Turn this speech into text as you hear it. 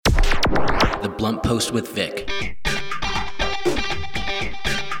The Blunt Post with Vic.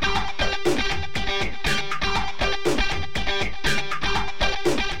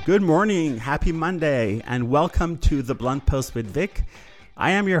 Good morning, happy Monday, and welcome to The Blunt Post with Vic.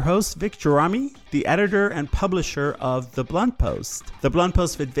 I am your host, Vic Gerami, the editor and publisher of The Blunt Post. The Blunt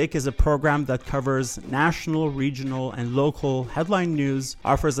Post with Vic is a program that covers national, regional, and local headline news,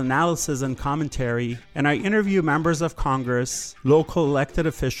 offers analysis and commentary, and I interview members of Congress, local elected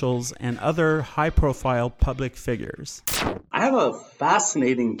officials, and other high-profile public figures. I have a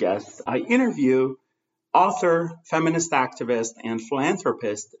fascinating guest. I interview author, feminist activist, and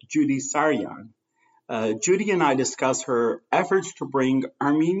philanthropist Judy Saryan. Judy and I discuss her efforts to bring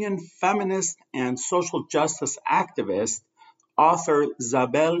Armenian feminist and social justice activist, author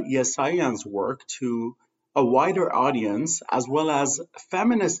Zabel Yesayan's work to a wider audience, as well as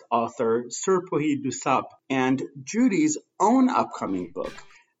feminist author Sirpohi Dusap and Judy's own upcoming book.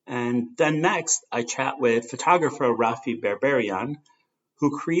 And then next, I chat with photographer Raffi Berberian,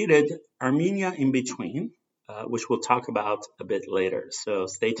 who created Armenia in Between, which we'll talk about a bit later. So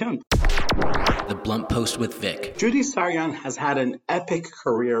stay tuned. The Blunt Post with Vic. Judy Saryan has had an epic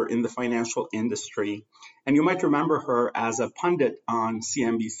career in the financial industry, and you might remember her as a pundit on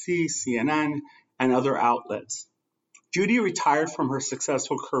CNBC, CNN, and other outlets. Judy retired from her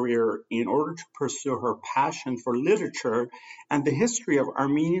successful career in order to pursue her passion for literature and the history of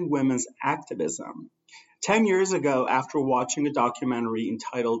Armenian women's activism. 10 years ago, after watching a documentary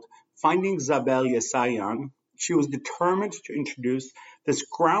entitled Finding Zabel Yesayan, she was determined to introduce this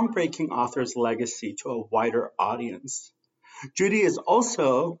groundbreaking author's legacy to a wider audience. Judy is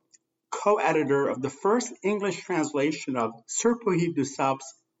also co-editor of the first English translation of Sirpohi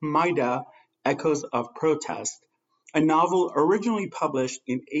Dusap's Maida, Echoes of Protest, a novel originally published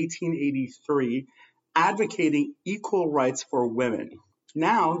in 1883, advocating equal rights for women.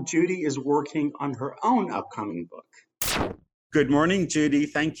 Now, Judy is working on her own upcoming book. Good morning, Judy.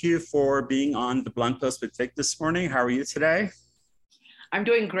 Thank you for being on The Blunt Post with Vic this morning. How are you today? I'm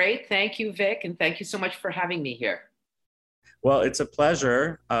doing great. Thank you, Vic, and thank you so much for having me here. Well, it's a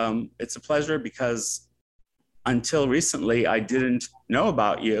pleasure. It's a pleasure because until recently, I didn't know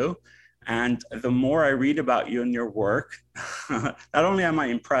about you. And the more I read about you and your work, not only am I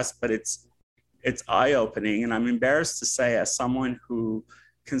impressed, but it's eye-opening. And I'm embarrassed to say, as someone who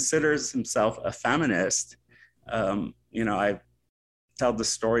considers himself a feminist, I tell the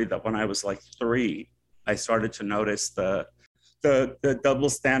story that when I was like 3, I started to notice the double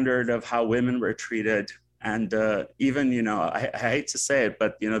standard of how women were treated. And even, I hate to say it,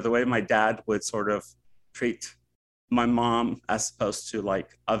 but, the way my dad would sort of treat my mom as opposed to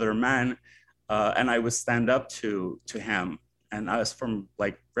like other men. And I would stand up to him. And I was from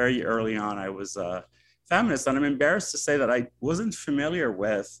like very early on, I was a feminist. And I'm embarrassed to say that I wasn't familiar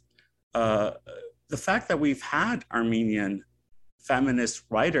with the fact that we've had Armenian feminist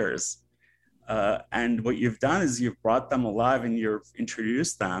writers, and what you've done is you've brought them alive and you've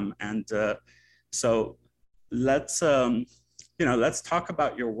introduced them. And so let's talk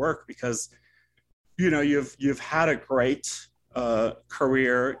about your work, because you've had a great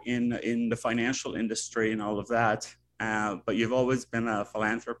career in the financial industry and all of that, but you've always been a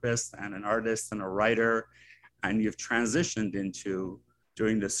philanthropist and an artist and a writer, and you've transitioned into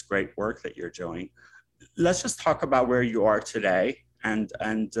doing this great work that you're doing. Let's just talk about where you are today and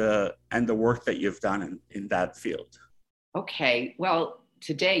the work that you've done in that field. Okay, well,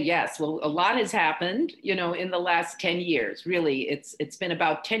 today, yes. Well, a lot has happened, in the last 10 years. Really, it's been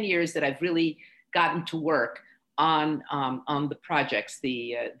about 10 years that I've really gotten to work on the projects.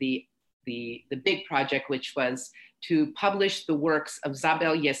 The big project, which was to publish the works of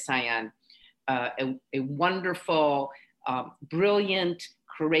Zabel Yesayan, a wonderful, brilliant,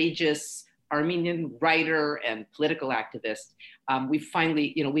 courageous Armenian writer and political activist. We've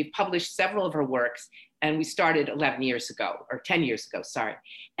published several of her works, and we started 11 years ago, or 10 years ago, sorry.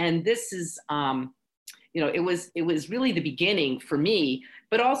 And this is, it was really the beginning for me,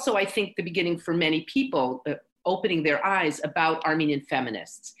 but also I think the beginning for many people, opening their eyes about Armenian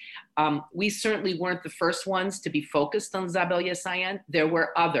feminists. We certainly weren't the first ones to be focused on Zabel Yesayan. There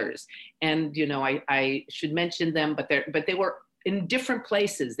were others, and I should mention them, but they were in different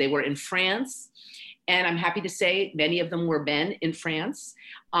places. They were in France, and I'm happy to say many of them were men in France.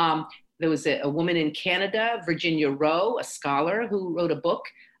 There was a woman in Canada, Virginia Rowe, a scholar, who wrote a book,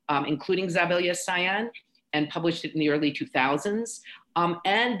 including Zabel Yesayan, and published it in the early 2000s.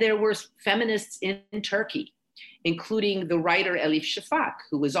 And there were feminists in Turkey, including the writer Elif Shafak,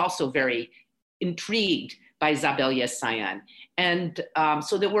 who was also very intrigued by Zabel Yesayan. And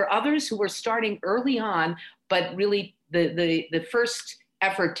so there were others who were starting early on, but really the first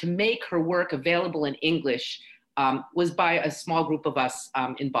effort to make her work available in English was by a small group of us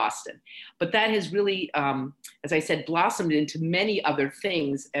in Boston. But that has really, as I said, blossomed into many other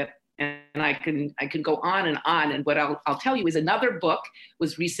things. And I can go on. And what I'll tell you is another book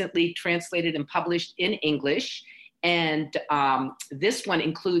was recently translated and published in English. And this one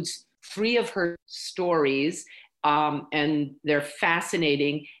includes 3 of her stories, and they're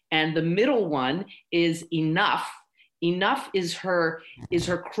fascinating. And the middle one is Enough. Enough is her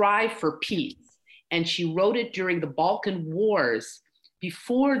cry for peace. And she wrote it during the Balkan Wars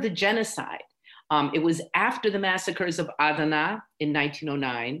before the genocide. It was after the massacres of Adana in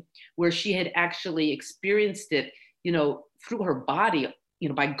 1909, where she had actually experienced it, through her body,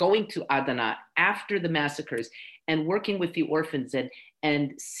 by going to Adana after the massacres and working with the orphans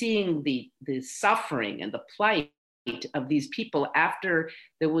and seeing the suffering and the plight of these people after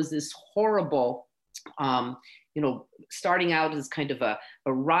there was this horrible, starting out as kind of a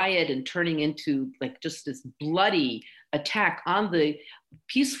riot and turning into like just this bloody attack on the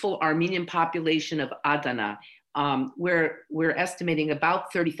peaceful Armenian population of Adana, where we're estimating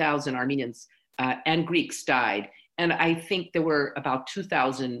about 30,000 Armenians and Greeks died. And I think there were about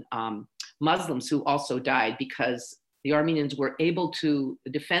 2,000 Muslims who also died because the Armenians were able to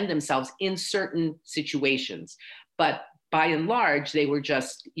defend themselves in certain situations. But by and large, they were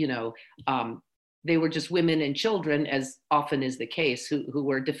just, they were just women and children, as often is the case, who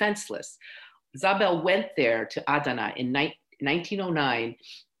were defenseless. Zabel went there to Adana in 1909,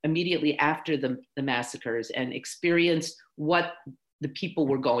 immediately after the massacres, and experienced what the people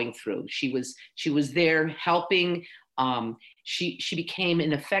were going through. She was there helping. She became,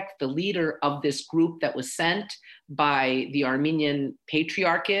 in effect, the leader of this group that was sent by the Armenian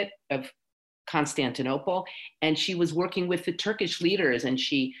Patriarchate of Constantinople, and she was working with the Turkish leaders. And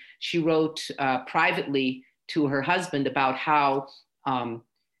she wrote privately to her husband about how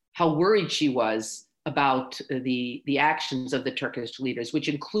worried she was about the actions of the Turkish leaders, which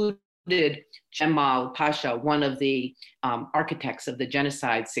included Cemal Pasha, one of the architects of the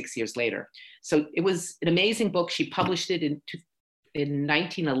genocide 6 years later. So it was an amazing book. She published it in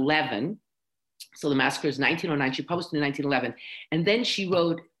 1911. So the massacre is 1909. She published it in 1911. And then she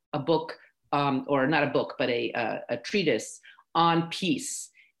wrote a book, or not a book, but a treatise on peace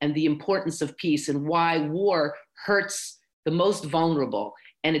and the importance of peace and why war hurts the most vulnerable.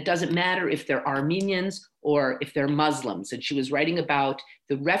 And it doesn't matter if they're Armenians or if they're Muslims. And she was writing about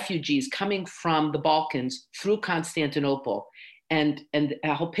the refugees coming from the Balkans through Constantinople and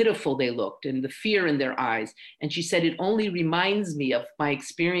how pitiful they looked and the fear in their eyes. And she said, it only reminds me of my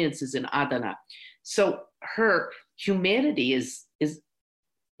experiences in Adana. So her humanity is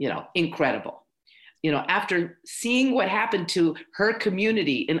incredible. After seeing what happened to her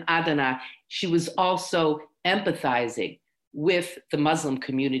community in Adana, she was also empathizing with the Muslim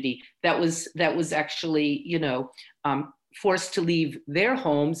community that was actually, forced to leave their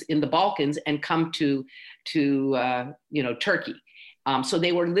homes in the Balkans and come to Turkey. So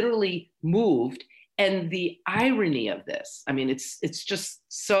they were literally moved. And the irony of this, I mean, it's just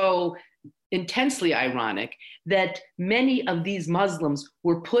so intensely ironic that many of these Muslims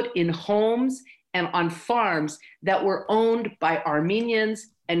were put in homes and on farms that were owned by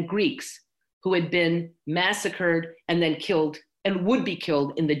Armenians and Greeks who had been massacred and then killed and would be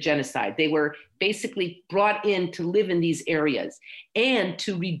killed in the genocide. They were basically brought in to live in these areas and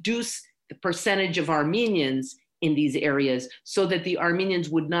to reduce the percentage of Armenians in these areas so that the Armenians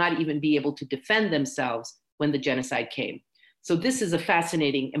would not even be able to defend themselves when the genocide came. So this is a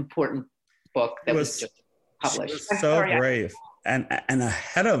fascinating, important book that was just published. She was so brave and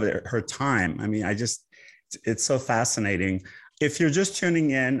ahead of her time. I mean, it's so fascinating. If you're just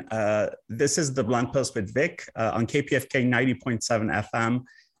tuning in, this is The Blunt Post with Vic on KPFK 90.7 FM.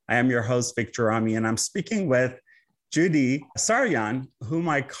 I am your host, Vic Gerami, and I'm speaking with Judy Saryan, whom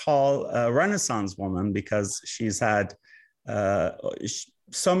I call a Renaissance woman because she's had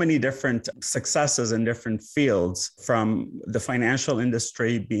so many different successes in different fields, from the financial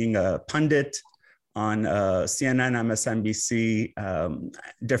industry, being a pundit on CNN, MSNBC,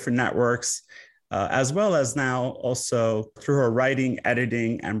 different networks, as well as now also through her writing,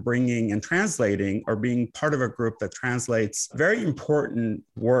 editing, and bringing and translating, or being part of a group that translates very important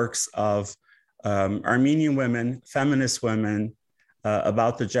works of Armenian women, feminist women,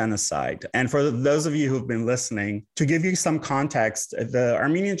 about the genocide. And for those of you who've been listening, to give you some context, the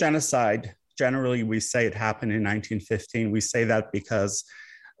Armenian genocide, generally we say it happened in 1915. We say that because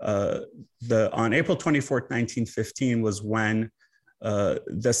on April 24th, 1915 was when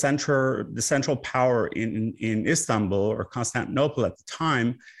the central power in Istanbul, or Constantinople at the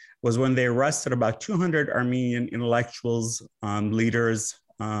time, was when they arrested about 200 Armenian intellectuals, leaders,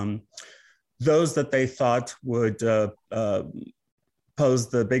 those that they thought would pose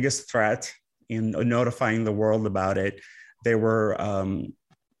the biggest threat in notifying the world about it. They were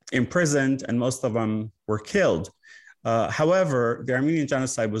imprisoned, and most of them were killed. However, the Armenian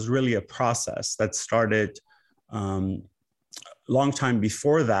genocide was really a process that started long time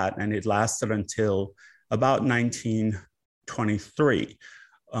before that, and it lasted until about 1923.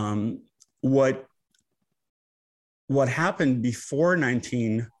 What happened before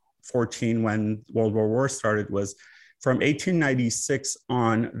 1914, when World War I started, was from 1896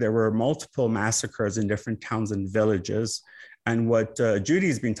 on, there were multiple massacres in different towns and villages. And what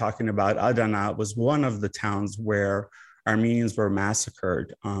Judy's been talking about, Adana, was one of the towns where Armenians were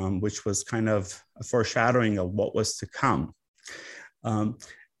massacred, which was kind of a foreshadowing of what was to come.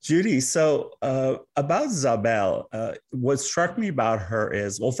 Judy, so about Zabel, what struck me about her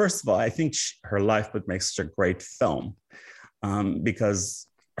is, well, first of all, I think her life would make such a great film, because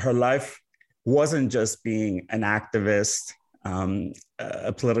her life wasn't just being an activist,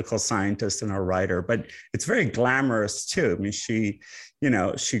 a political scientist and a writer, but it's very glamorous too. I mean, she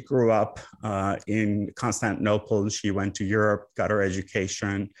grew up in Constantinople. She went to Europe, got her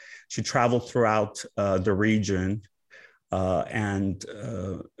education. She traveled throughout the region. It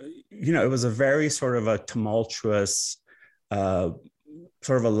was a very sort of a tumultuous sort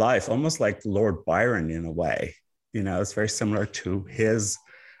of a life, almost like Lord Byron in a way. It's very similar to his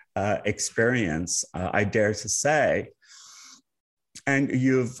experience, I dare to say. And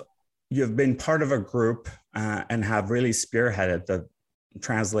you've been part of a group and have really spearheaded the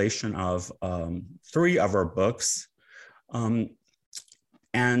translation of 3 of her books.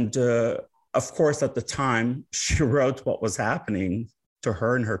 Of course, at the time, she wrote what was happening to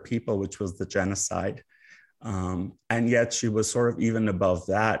her and her people, which was the genocide. And yet she was sort of even above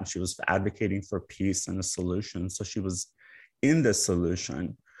that. And she was advocating for peace and a solution. So she was in this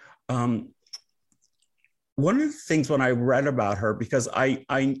solution. One of the things when I read about her, because I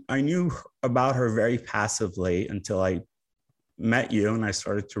knew about her very passively until I met you and I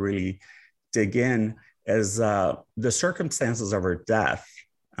started to really dig in, is the circumstances of her death,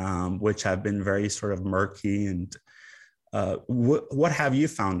 which have been very sort of murky. And what have you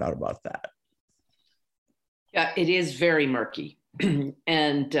found out about that? Yeah, it is very murky.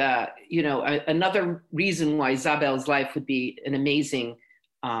 And, another reason why Zabel's life would be amazing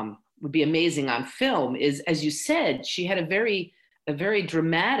on film is, as you said, she had a very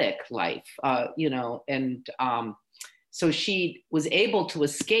dramatic life, so she was able to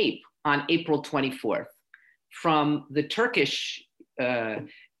escape on April 24th from the Turkish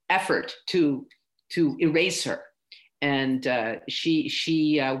effort to erase her. And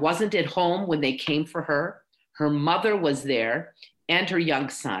she wasn't at home when they came for her. Her mother was there and her young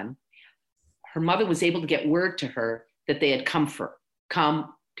son. Her mother was able to get word to her that they had come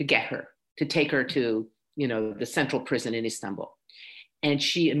to get her, to take her to, the central prison in Istanbul. And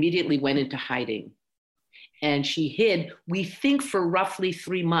she immediately went into hiding. And she hid, we think, for roughly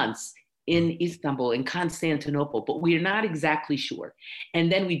 3 months in Istanbul, in Constantinople, but we're not exactly sure.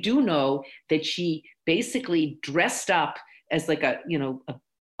 And then we do know that she basically dressed up as like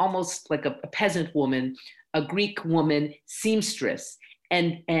almost like a peasant woman, a Greek woman, seamstress,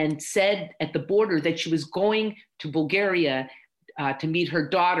 and said at the border that she was going to Bulgaria to meet her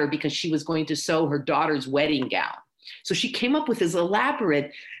daughter because she was going to sew her daughter's wedding gown. So she came up with this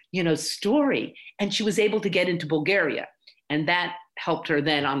elaborate, story, and she was able to get into Bulgaria. And that helped her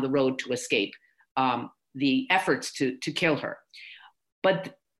then on the road to escape the efforts to kill her.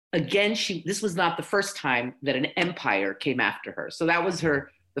 But again, this was not the first time that an empire came after her. So that was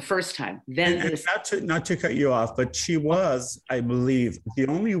the first time. Then not to cut you off, but she was, I believe, the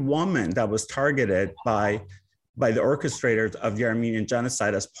only woman that was targeted by the orchestrators of the Armenian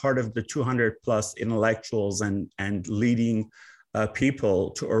genocide as part of the 200 plus intellectuals and leading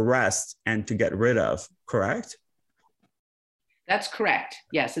people to arrest and to get rid of, correct? That's correct.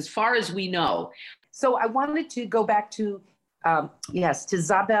 Yes, as far as we know. So I wanted to go back to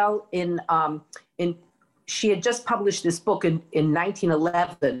Zabel she had just published this book in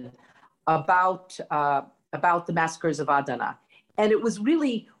 1911 about the massacres of Adana. And it was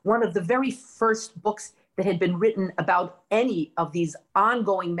really one of the very first books that had been written about any of these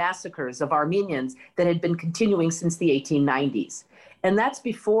ongoing massacres of Armenians that had been continuing since the 1890s. And that's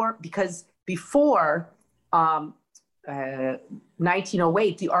before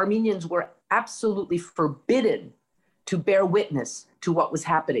 1908, the Armenians were absolutely forbidden to bear witness to what was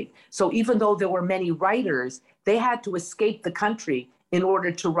happening. So even though there were many writers, they had to escape the country in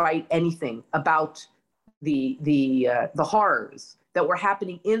order to write anything about the horrors that were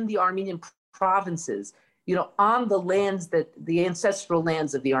happening in the Armenian provinces, on the lands the ancestral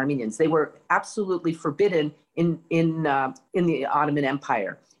lands of the Armenians. They were absolutely forbidden in the Ottoman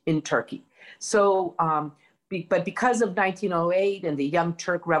Empire in Turkey. So, but because of 1908 and the Young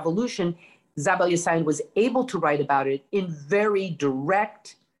Turk Revolution, Zabel Yasayan was able to write about it in very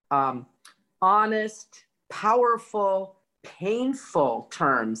direct, honest, powerful, painful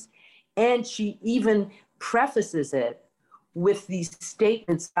terms. And she even prefaces it with these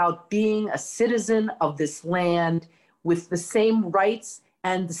statements about being a citizen of this land with the same rights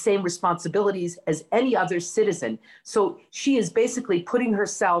and the same responsibilities as any other citizen. So she is basically putting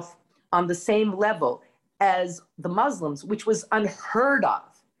herself on the same level as the Muslims, which was unheard of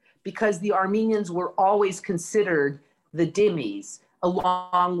because the Armenians were always considered the dhimmis,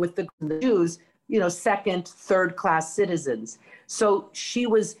 along with the Jews, second, third class citizens. So she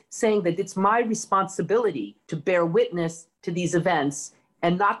was saying that it's my responsibility to bear witness to these events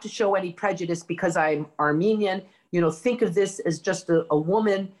and not to show any prejudice because I'm Armenian. Think of this as just a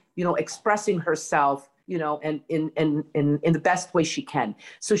woman, expressing herself, and in the best way she can.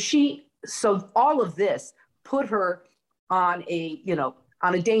 So all of this put her on a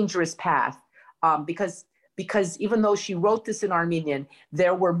dangerous path, because even though she wrote this in Armenian,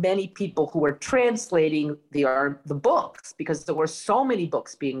 there were many people who were translating the books, because there were so many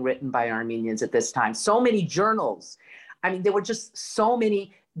books being written by Armenians at this time, so many journals. I mean, there were just so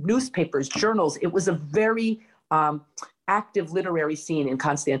many newspapers, journals. It was a very active literary scene in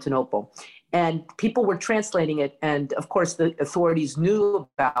Constantinople, and people were translating it. And of course, the authorities knew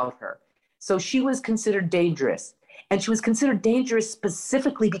about her. So she was considered dangerous, and she was considered dangerous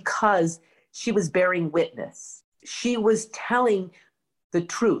specifically because she was bearing witness. She was telling the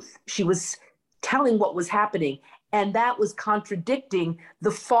truth. She was telling what was happening, and that was contradicting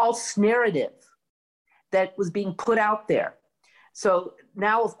the false narrative that was being put out there. So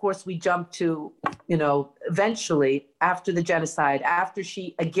now, of course, we jump to, eventually after the genocide, after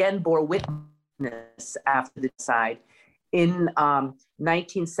she again bore witness after the genocide, in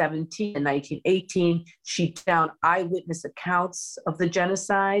 1917 and 1918, she found eyewitness accounts of the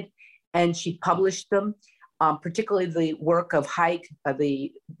genocide, and she published them, particularly the work of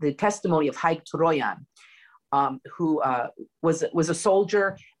the testimony of Haik Toroyan, who was a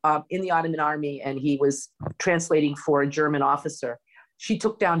soldier in the Ottoman army, and he was translating for a German officer. She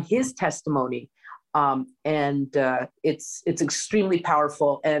took down his testimony, and it's extremely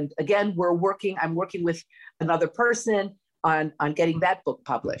powerful. And again, I'm working with another person on getting that book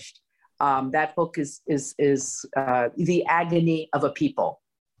published. That book is The Agony of a People.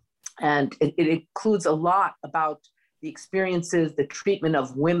 And it includes a lot about the experiences, the treatment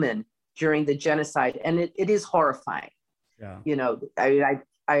of women during the genocide. And it is horrifying. Yeah.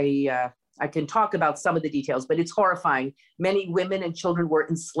 I can talk about some of the details, but it's horrifying. Many women and children were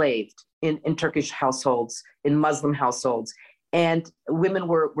enslaved in Turkish households, in Muslim households, and women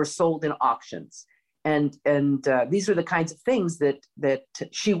were sold in auctions. And these are the kinds of things that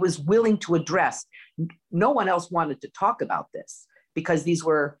she was willing to address. No one else wanted to talk about this because these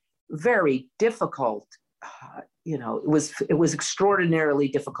were very difficult. It was extraordinarily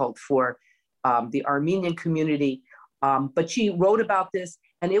difficult for the Armenian community. But she wrote about this,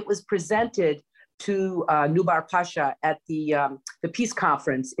 and it was presented to Nubar Pasha at the peace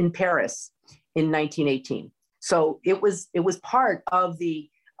conference in Paris in 1918. So it was part of the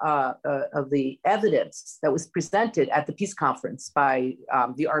evidence that was presented at the peace conference by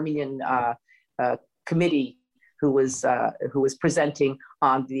the Armenian committee who was presenting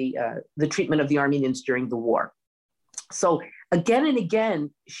on the treatment of the Armenians during the war. So again and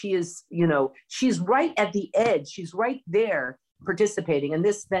again, she's right at the edge. She's right there participating. And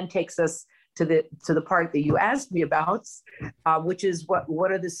this then takes us to the part that you asked me about, which is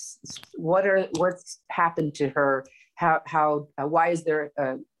what's happened to her? How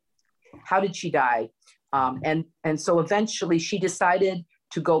did she die? And so eventually she decided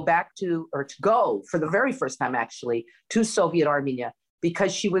to go for the very first time actually to Soviet Armenia,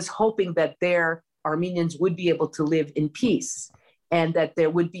 because she was hoping that there Armenians would be able to live in peace and that there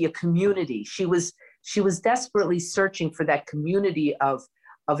would be a community. She was desperately searching for that community of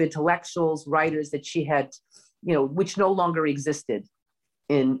intellectuals, writers that she had, which no longer existed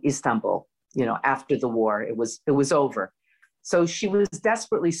in Istanbul, after the war. It was over. So she was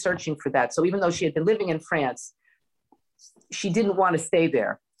desperately searching for that. So even though she had been living in France, she didn't want to stay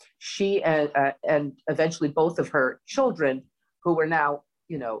there. She and eventually both of her children, who were now,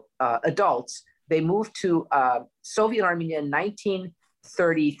 adults, they moved to Soviet Armenia in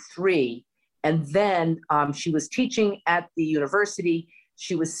 1933. And then she was teaching at the university.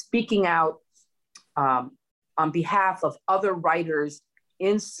 She was speaking out on on behalf of other writers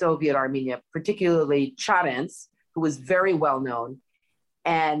in Soviet Armenia, particularly Charens, who was very well known.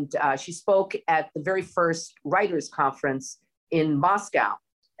 And she spoke at the very first writers' conference in Moscow.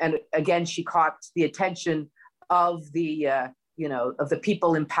 And again, she caught the attention of the, of the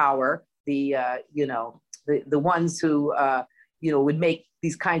people in power, the ones who, would make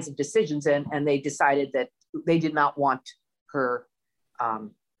these kinds of decisions. And they decided that they did not want her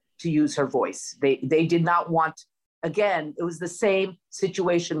to use her voice. They did not want, again, it was the same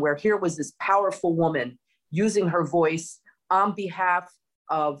situation where here was this powerful woman using her voice on behalf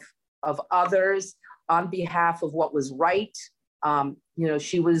of others, on behalf of what was right.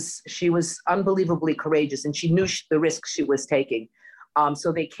 She was unbelievably courageous, and she knew the risks she was taking.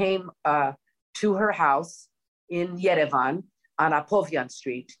 So they came to her house in Yerevan on Apovyan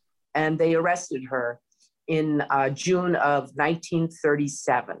Street, and they arrested her in June of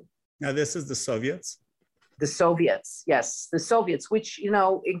 1937. Now, this is the Soviets? The Soviets, yes, the Soviets, which,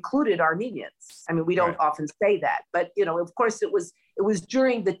 included Armenians. I mean, we don't often say that, but, of course, it was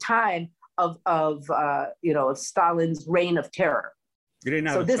during the time of Stalin's reign of terror. You didn't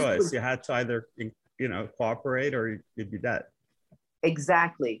have a choice. You had to either, cooperate or you'd be dead.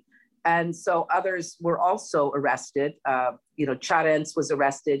 Exactly. And so others were also arrested. Charens was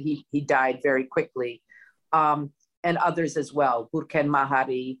arrested. He died very quickly. And others as well, Burken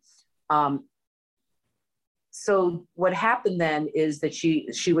Mahari. So what happened then is that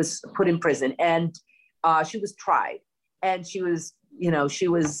she was put in prison, and she was tried, and she was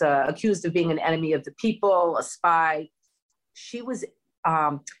accused of being an enemy of the people, a spy. She was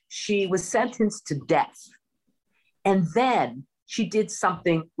sentenced to death, and then she did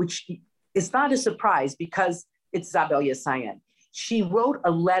something which is not a surprise because it's Zabelia Saryan. She wrote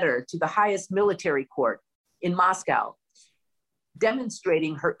a letter to the highest military court in Moscow,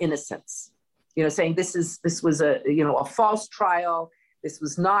 demonstrating her innocence. Saying this was a false trial. This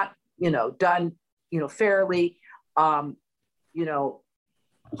was not done fairly. I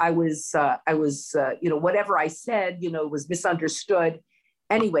was whatever I said was misunderstood.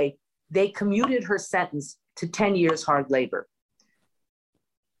 Anyway, they commuted her sentence to 10 years hard labor.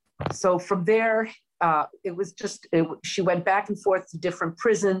 So from there, she went back and forth to different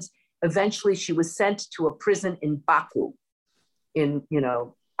prisons. Eventually, she was sent to a prison in Baku, in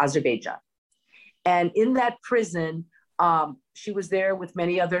Azerbaijan. And in that prison, she was there with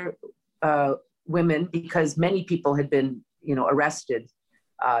many other women because many people had been, arrested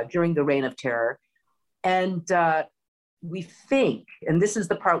during the reign of terror. And we think, and this is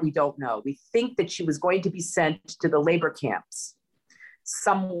the part we don't know, we think that she was going to be sent to the labor camps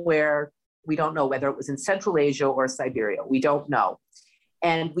somewhere. We don't know whether it was in Central Asia or Siberia. We don't know.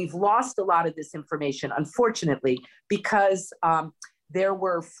 And we've lost a lot of this information, unfortunately, because there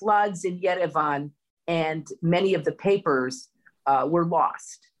were floods in Yerevan and many of the papers were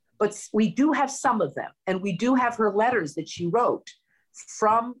lost. But we do have some of them. And we do have her letters that she wrote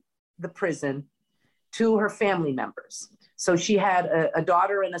from the prison to her family members. So she had a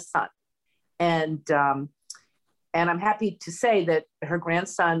daughter and a son. And I'm happy to say that her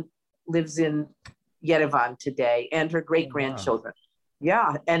grandson lives in Yerevan today, and her great-grandchildren.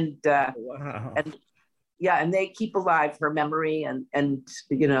 Wow. Yeah, and they keep alive her memory, and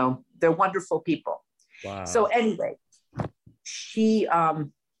they're wonderful people. Wow. So anyway, she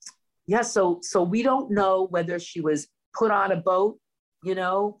so we don't know whether she was put on a boat,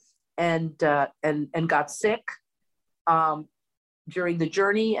 and got sick during the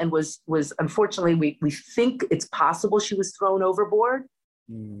journey, and was unfortunately we think it's possible she was thrown overboard,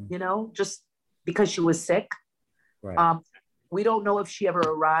 just because she was sick. Right. We don't know if she ever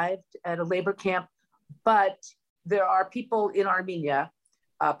arrived at a labor camp, but there are people in Armenia,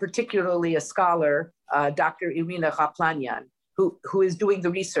 particularly a scholar, Dr. Irina Khaplanyan, who is doing the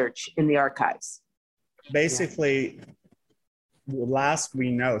research in the archives. Basically, last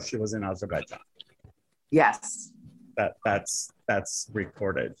we know, she was in Azerbaijan. Yes. That's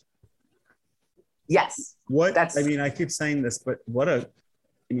recorded. Yes. I keep saying this, but what an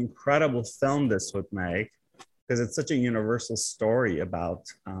incredible film this would make, because it's such a universal story about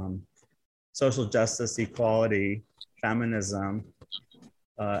social justice, equality, feminism,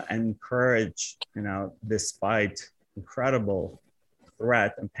 and courage, despite incredible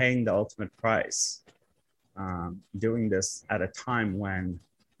threat and paying the ultimate price. Doing this at a time when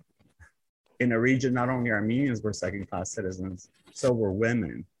in a region, not only Armenians were second-class citizens, so were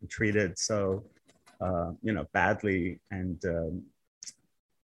women, treated so, badly. And,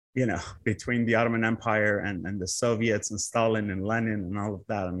 between the Ottoman Empire and the Soviets and Stalin and Lenin and all of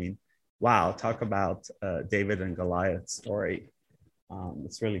that, wow, talk about David and Goliath story.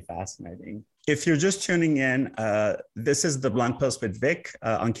 It's really fascinating. If you're just tuning in, this is the Blunt Post with Vic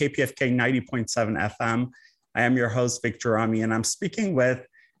on KPFK 90.7 FM. I am your host, Vic Gerami, and I'm speaking with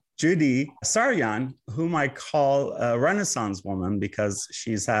Judy Saryan, whom I call a Renaissance woman because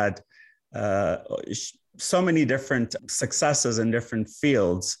she's had so many different successes in different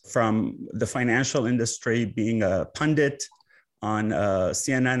fields, from the financial industry, being a pundit on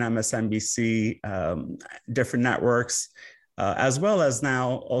CNN, MSNBC, different networks, as well as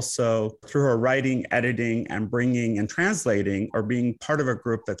now also through her writing, editing, and bringing and translating, or being part of a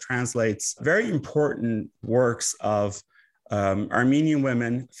group that translates very important works of Armenian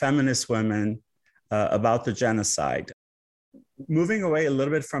women, feminist women, about the genocide. Moving away a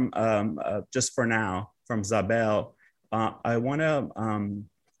little bit from, just for now, from Zabel, I want to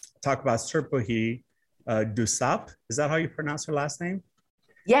talk about Serpuhi Dusap. Is that how you pronounce her last name?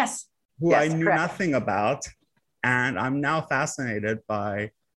 Yes. Who yes, I knew correct. nothing about. And I'm now fascinated by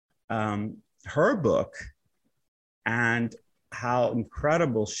her book and how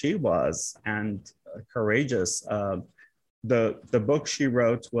incredible she was and courageous. The book she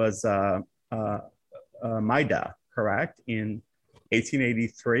wrote was Maida, correct, in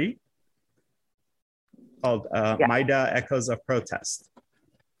 1883, called Maida Echoes of Protest.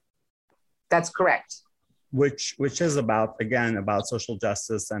 That's correct. Which is about, again, about social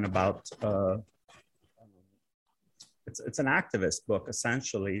justice and about, it's an activist book,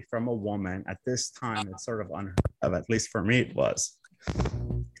 essentially, from a woman. At this time, it's sort of unheard of, at least for me it was.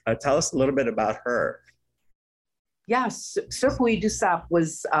 Tell us a little bit about her. Yes, Serpuhi Dusap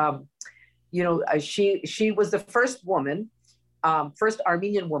was, she was the first woman, first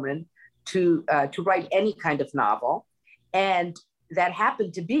Armenian woman to write any kind of novel, and that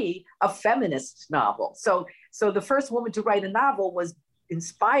happened to be a feminist novel. So the first woman to write a novel was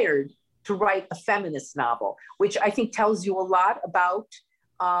inspired to write a feminist novel, which I think tells you a lot about,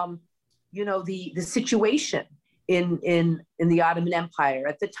 the situation in the Ottoman Empire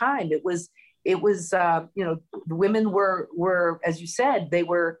at the time. It was the women were, as you said, they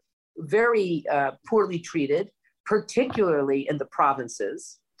were very poorly treated, particularly in the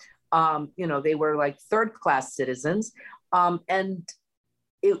provinces. They were like third-class citizens, and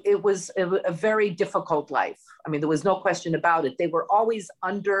it was a very difficult life. I mean, there was no question about it. They were always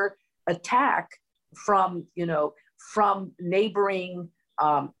under attack from neighboring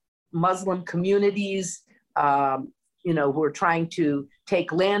Muslim communities, who were trying to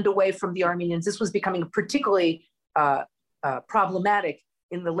take land away from the Armenians. This was becoming particularly problematic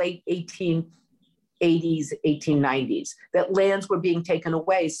in the late 1880s, 1890s, that lands were being taken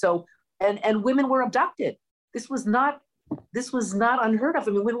away. So, and women were abducted. This was not unheard of.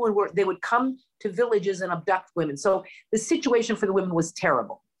 I mean, they would come to villages and abduct women. So the situation for the women was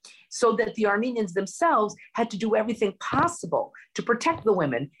terrible. So that the Armenians themselves had to do everything possible to protect the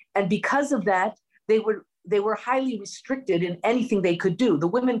women. And because of that, they were highly restricted in anything they could do. The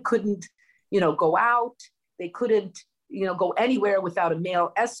women couldn't, go out. They couldn't, go anywhere without a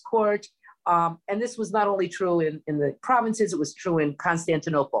male escort. And this was not only true in the provinces, it was true in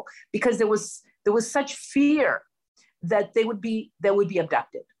Constantinople, because there was such fear that they would be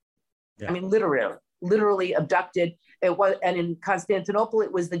abducted. Yeah. I mean, literally abducted. And in Constantinople,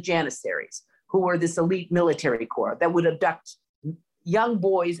 it was the Janissaries, who were this elite military corps that would abduct young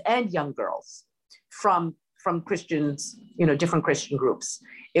boys and young girls from Christians, different Christian groups.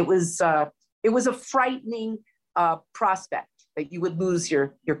 It was a frightening prospect that you would lose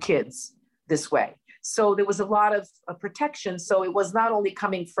your kids this way. So there was a lot of protection. So it was not only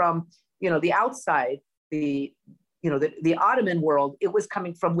coming from, the outside, the Ottoman world, it was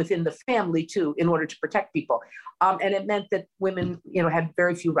coming from within the family too, in order to protect people. And it meant that women, had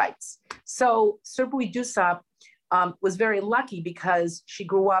very few rights. So Serpuhi Dusap was very lucky because she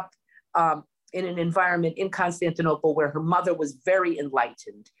grew up in an environment in Constantinople where her mother was very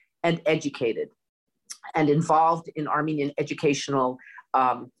enlightened and educated and involved in Armenian educational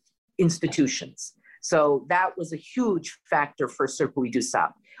institutions. So that was a huge factor for Serpuhi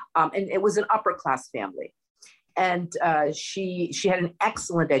Dusap. And it was an upper class family. And she had an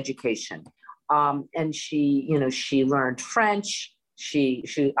excellent education. And she learned French. She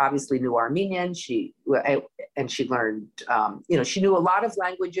obviously knew Armenian. She learned, she knew a lot of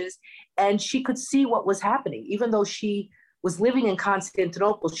languages, and she could see what was happening. Even though she was living in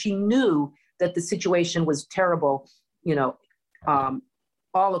Constantinople, she knew that the situation was terrible,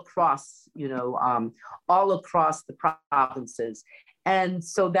 all across the provinces. And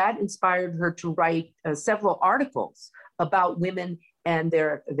so that inspired her to write several articles about women and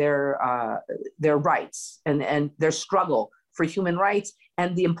their rights and their struggle for human rights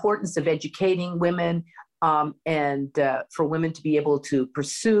and the importance of educating women and for women to be able to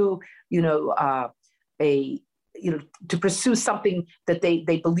pursue, to pursue something that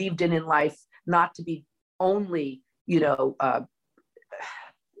they believed in life, not to be only,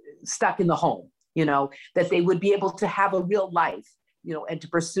 stuck in the home, that they would be able to have a real life, and to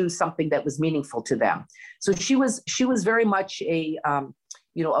pursue something that was meaningful to them. So she was very much a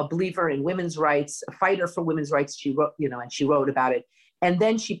believer in women's rights, a fighter for women's rights. She wrote, and she wrote about it. And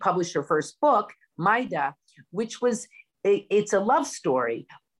then she published her first book, Maida, which was, it's a love story.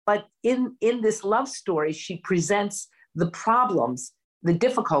 But in this love story, she presents the problems, the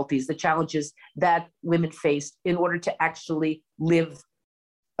difficulties, the challenges that women faced in order to actually live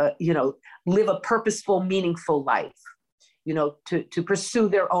a purposeful, meaningful life, to pursue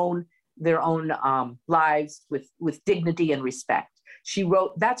their own lives with dignity and respect. She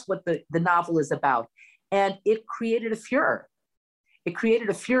wrote, that's what the novel is about. And it created a furor. It created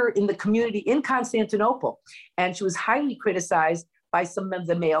a furor in the community in Constantinople. And she was highly criticized by some of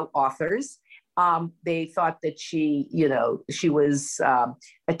the male authors. They thought that she was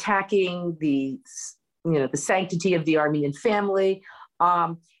attacking the sanctity of the Armenian family.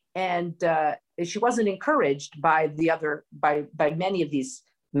 And she wasn't encouraged by many of these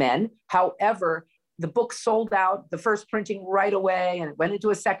men. However, the book sold out, the first printing right away, and it went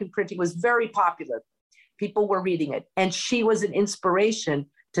into a second printing. It was very popular. People were reading it. And she was an inspiration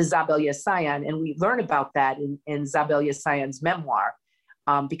to Zabelia Saryan. And we learn about that in Zabelia Saryan's memoir,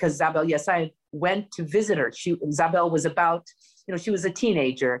 because Zabelia Saryan went to visit her. Zabel was she was a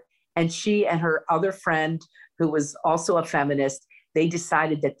teenager, and she and her other friend, who was also a feminist, they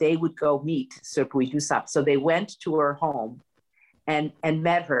decided that they would go meet Serpui Dusap. So they went to her home and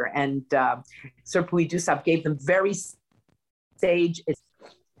met her. And Serpui Dusap gave them very sage.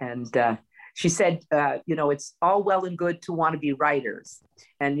 And she said, it's all well and good to want to be writers.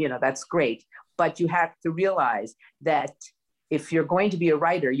 And, that's great. But you have to realize that if you're going to be a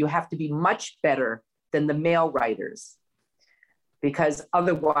writer, you have to be much better than the male writers, because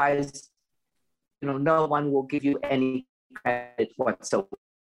otherwise, no one will give you any credit whatsoever.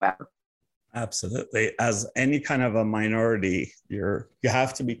 Absolutely. As any kind of a minority, you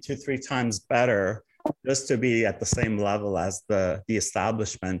have to be 2-3 times better just to be at the same level as the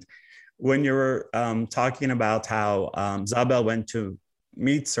establishment. When you were talking about how Zabel went to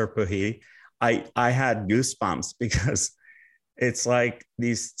meet Serpuhi, I had goosebumps, because it's like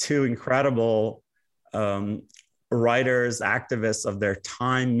these two incredible writers, activists of their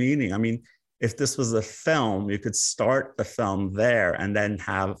time meeting. I mean, if this was a film, you could start the film there and then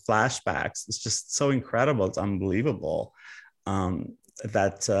have flashbacks. It's just so incredible. It's unbelievable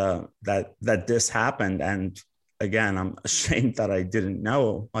that this happened. And again, I'm ashamed that I didn't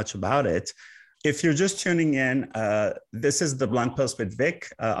know much about it. If you're just tuning in, this is the Blunt Post with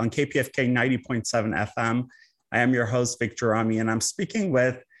Vic on KPFK 90.7 FM. I am your host, Vic Jarami, and I'm speaking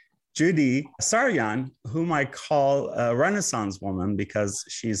with Judy Saryan, whom I call a Renaissance woman, because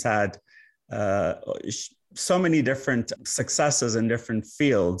she's had so many different successes in different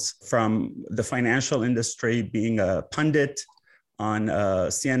fields, from the financial industry, being a pundit on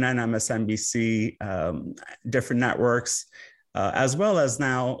CNN, MSNBC, different networks, as well as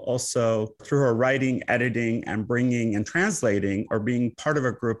now also through her writing, editing, and bringing and translating, or being part of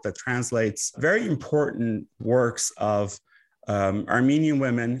a group that translates very important works of Armenian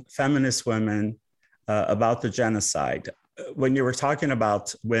women, feminist women, about the genocide. When you were talking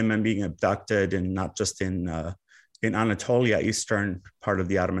about women being abducted, and not just in Anatolia, eastern part of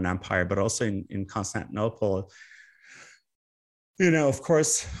the Ottoman Empire, but also in Constantinople, of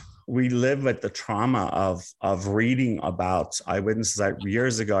course, we live with the trauma of reading about eyewitnesses.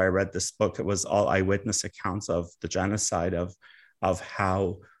 Years ago, I read this book. It was all eyewitness accounts of the genocide, of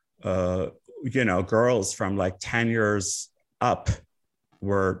how girls from like 10 years up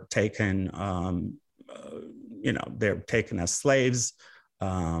were taken. They're taken as slaves.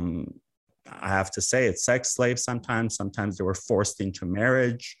 I have to say, it's sex slaves sometimes. Sometimes they were forced into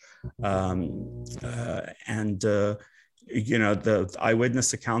marriage. The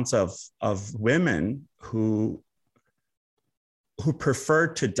eyewitness accounts of women who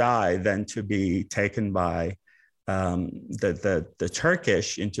preferred to die than to be taken by the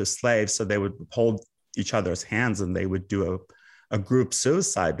Turkish into slaves. So they would hold each other's hands, and they would do a group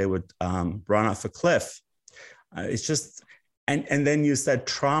suicide. They would run off a cliff. It's just, and then you said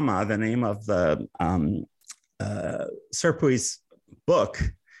trauma, the name of the Serpui's book.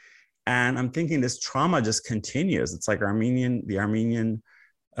 And I'm thinking this trauma just continues. It's like the Armenian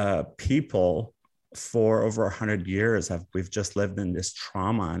people for over 100 years we've just lived in this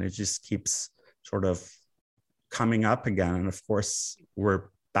trauma, and it just keeps sort of coming up again. And of course, we're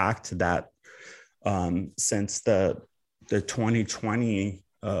back to that since the 2020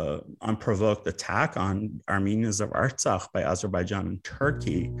 unprovoked attack on Armenians of Artsakh by Azerbaijan and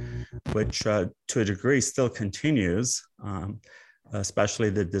Turkey, which to a degree still continues, especially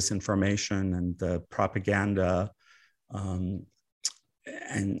the disinformation and the propaganda.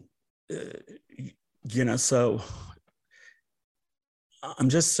 So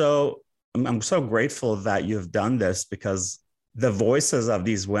I'm so grateful that you've done this, because the voices of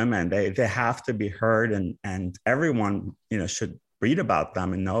these women, they have to be heard, and everyone, should read about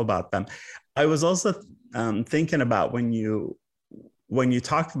them and know about them. I was also thinking about when you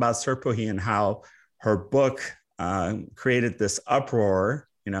talked about Serpuhi and how her book created this uproar,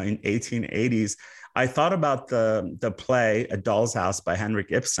 in 1880s. I thought about the play A Doll's House by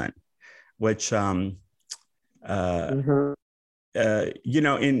Henrik Ibsen, which in the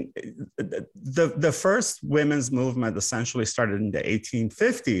first women's movement essentially started in the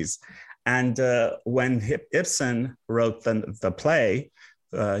 1850s. And when Ibsen wrote the play,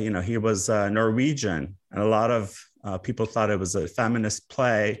 he was Norwegian, and a lot of people thought it was a feminist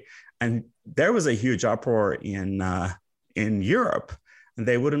play. And there was a huge uproar in Europe, and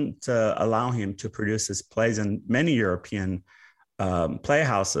they wouldn't allow him to produce his plays in many European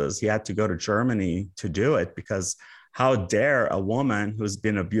playhouses. He had to go to Germany to do it, because how dare a woman who's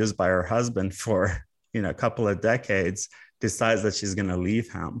been abused by her husband for a couple of decades decides that she's going to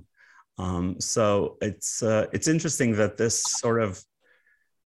leave him. So it's interesting that this sort of,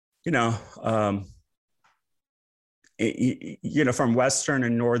 from Western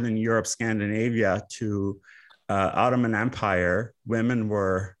and Northern Europe, Scandinavia to Ottoman Empire, women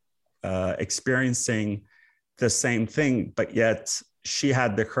were experiencing the same thing, but yet she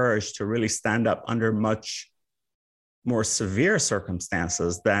had the courage to really stand up under much more severe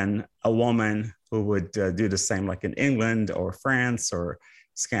circumstances than a woman who would do the same, like in England or France or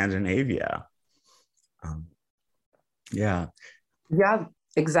Scandinavia. Yeah,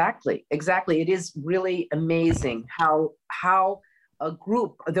 exactly. It is really amazing how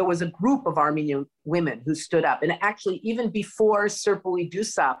there was a group of Armenian women who stood up. And actually, even before Serpuhi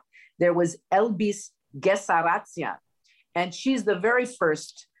Dusap, there was Elbis Gesaratsian, and she's the very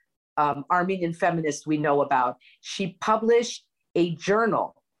first Armenian feminist we know about. She published a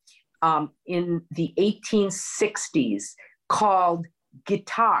journal in the 1860s called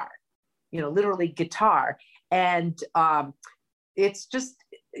Guitar, literally guitar. And it's just,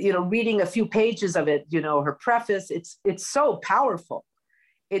 reading a few pages of it, her preface, it's so powerful.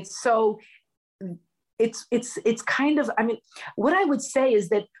 It's kind of, what I would say is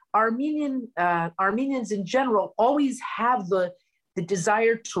that Armenians in general always have the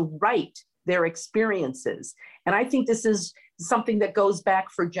desire to write their experiences. And I think this is something that goes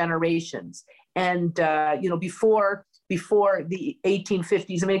back for generations. And, before the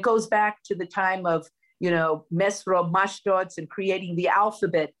 1850s, it goes back to the time of, Mesro, Mashtots, and creating the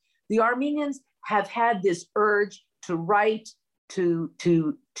alphabet. The Armenians have had this urge to write, to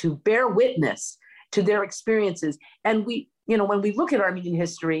bear witness to their experiences. And when we look at Armenian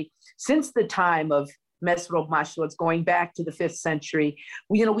history, since the time of Mesro Mashtots, going back to the 5th century,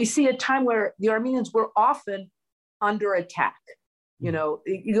 we see a time where the Armenians were often under attack. You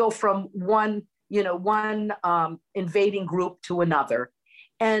go from one invading group to another.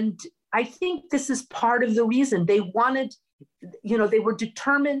 And I think this is part of the reason they wanted, they were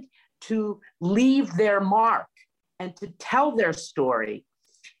determined to leave their mark and to tell their story,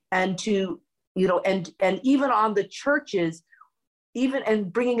 and to, and even on the churches,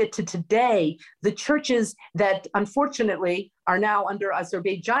 and bringing it to today, the churches that unfortunately are now under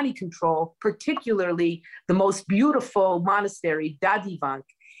Azerbaijani control, particularly the most beautiful monastery, Dadivank,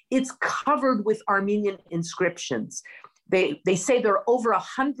 it's covered with Armenian inscriptions. They say there are over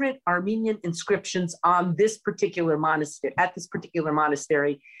 100 Armenian inscriptions on this particular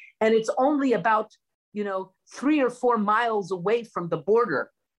monastery, and it's only about 3 or 4 miles away from the border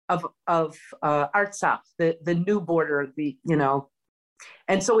of Artsakh, the new border,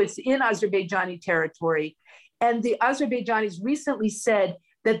 and so it's in Azerbaijani territory. And the Azerbaijanis recently said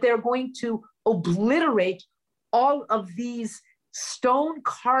that they're going to obliterate all of these stone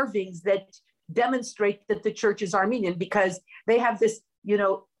carvings that demonstrate that the church is Armenian, because they have this,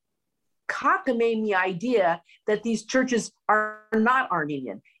 cockamamie idea that these churches are not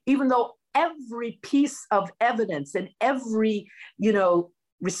Armenian, even though every piece of evidence and every,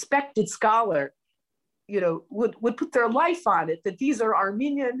 respected scholar, would put their life on it, that these are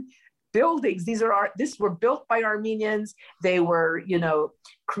Armenian buildings. These were built by Armenians. They were,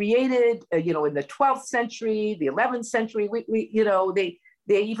 created, in the 12th century, the 11th century.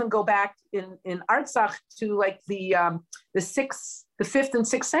 They even go back in Artsakh to like the the 5th and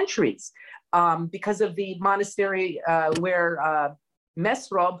 6th centuries, because of the monastery where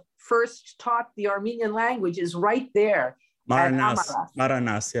Mesrob first taught the Armenian language is right there.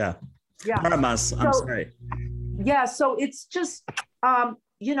 Maranas, yeah. Maramas, I'm sorry. Yeah, so it's just,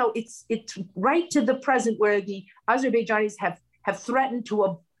 it's right to the present where the Azerbaijanis have threatened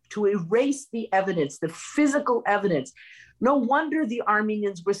to erase the evidence, the physical evidence. No wonder the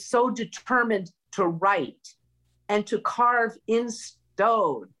Armenians were so determined to write and to carve in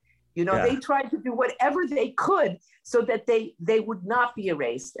stone. They tried to do whatever they could so that they would not be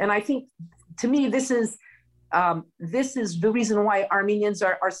erased. And I think, to me, this is the reason why Armenians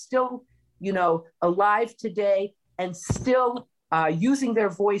are still, alive today and still using their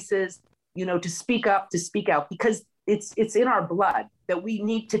voices, to speak up, to speak out, because it's in our blood that we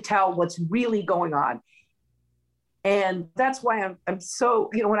need to tell what's really going on. And that's why I'm so,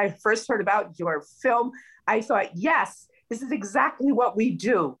 when I first heard about your film, I thought, yes, this is exactly what we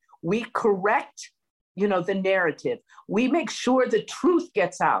do. We correct, the narrative. We make sure the truth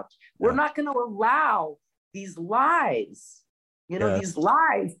gets out. We're not going to allow these lies, these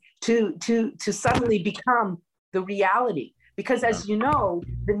lies to suddenly become the reality. Because as you know,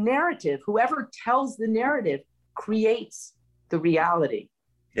 the narrative, whoever tells the narrative creates the reality.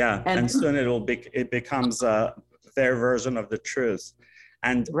 Yeah, and soon it becomes their version of the truth.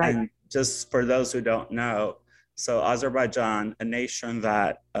 And just for those who don't know, so Azerbaijan, a nation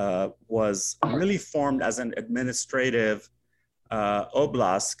that was really formed as an administrative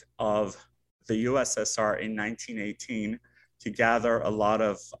oblast of the USSR in 1918 to gather a lot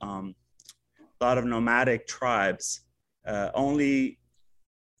of nomadic tribes, only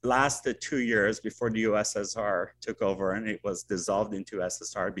lasted 2 years before the USSR took over and it was dissolved into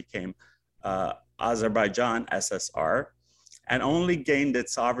SSR, became Azerbaijan SSR, and only gained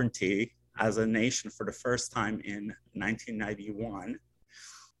its sovereignty as a nation for the first time in 1991.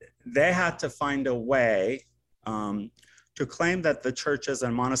 They had to find a way to claim that the churches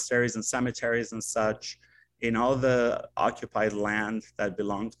and monasteries and cemeteries and such in all the occupied land that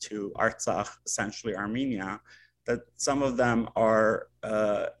belonged to Artsakh, essentially Armenia, that some of them are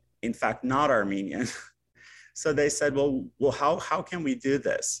in fact not Armenian. So they said, well, how can we do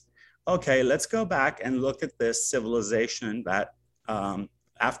this? Okay, let's go back and look at this civilization that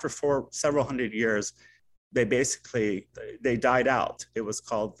after several hundred years, they died out. It was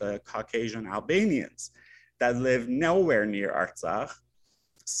called the Caucasian Albanians that lived nowhere near Artsakh.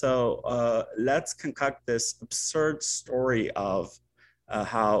 So let's concoct this absurd story of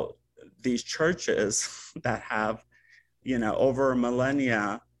how these churches that have, over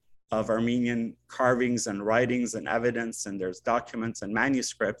millennia of Armenian carvings and writings and evidence, and there's documents and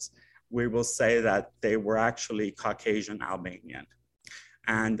manuscripts, we will say that they were actually Caucasian Albanian.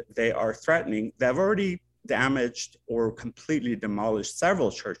 And they are threatening, they've already damaged or completely demolished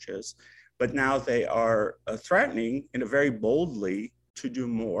several churches, but now they are threatening in a very boldly to do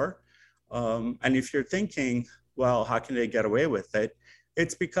more. And if you're thinking, well, how can they get away with it?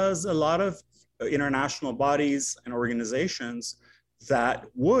 It's because a lot of international bodies and organizations that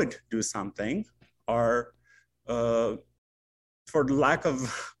would do something are, for lack of a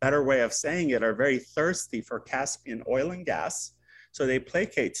better way of saying it, are very thirsty for Caspian oil and gas. So they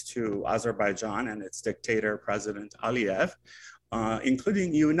placate to Azerbaijan and its dictator, President Aliyev,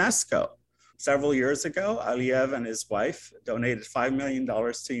 including UNESCO. Several years ago, Aliyev and his wife donated $5 million to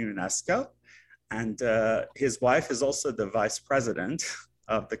UNESCO. And his wife is also the vice president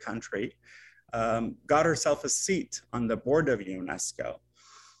of the country, got herself a seat on the board of UNESCO.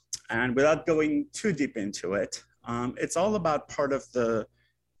 And without going too deep into it, it's all about part of the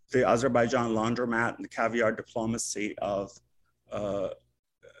Azerbaijan laundromat and the caviar diplomacy of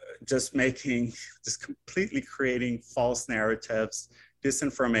just completely creating false narratives,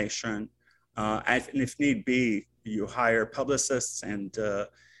 disinformation, and if need be, you hire publicists and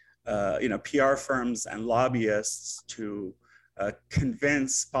PR firms and lobbyists to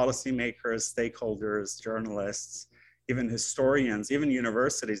convince policymakers, stakeholders, journalists, even historians, even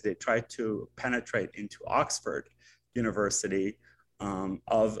universities. They try to penetrate into Oxford University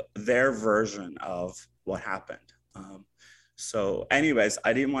of their version of what happened. So anyways,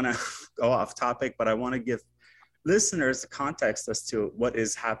 I didn't want to go off topic, but I want to give listeners context as to what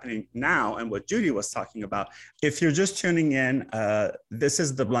is happening now and what Judy was talking about. If you're just tuning in, this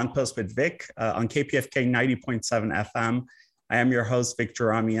is the Blunt Post with Vic on KPFK 90.7 FM. I am your host, Vic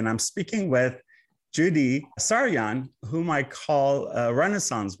Gerami, and I'm speaking with Judy Saryan, whom I call a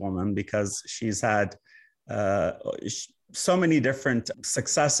Renaissance woman because she's had so many different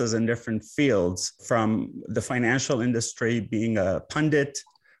successes in different fields, from the financial industry, being a pundit,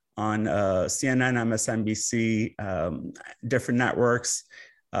 on CNN, MSNBC, different networks,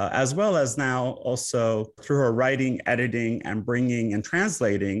 as well as now also through her writing, editing, and bringing and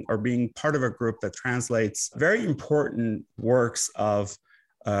translating, or being part of a group that translates very important works of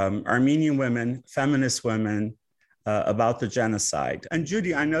Armenian women, feminist women, about the genocide. And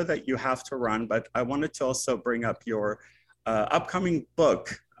Judy, I know that you have to run, but I wanted to also bring up your upcoming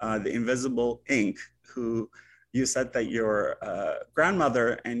book, The Invisible Ink, who you said that your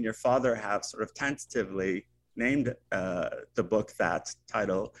grandmother and your father have sort of tentatively named the book that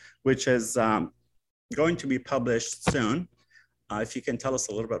title, which is going to be published soon. If you can tell us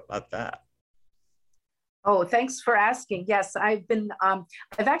a little bit about that. Oh, thanks for asking. Yes, I've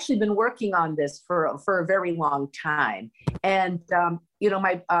actually been working on this for a very long time. And,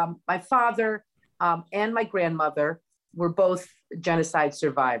 my father and my grandmother were both genocide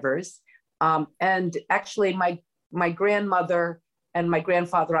survivors. And actually my grandmother and my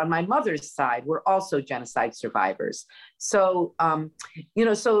grandfather on my mother's side were also genocide survivors. So,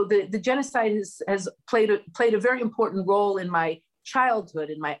 so the genocide has played a very important role in my childhood,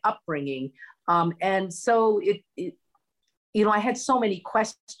 in my upbringing. And so I had so many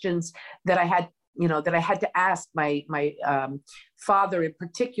questions that I had to ask my father in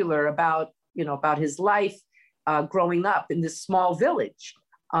particular about his life growing up in this small village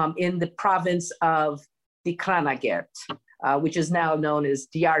in the province of Dikranagert, which is now known as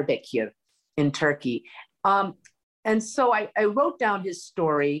Diyarbakir in Turkey. And so I wrote down his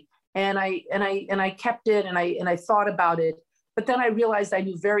story, and I kept it, and I thought about it. But then I realized I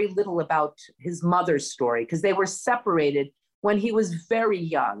knew very little about his mother's story, because they were separated when he was very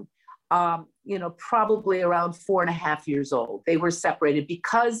young, probably around 4.5 years old. They were separated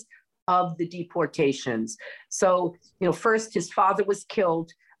because of the deportations. So, first his father was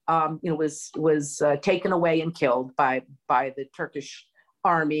killed, was taken away and killed by the Turkish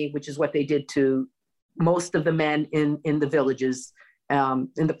army, which is what they did to most of the men in the villages,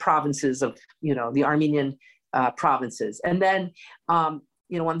 in the provinces of, the Armenian provinces. And then, on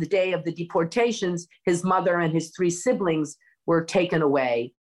the day of the deportations, his mother and his 3 siblings were taken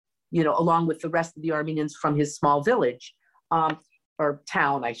away, along with the rest of the Armenians from his small village, or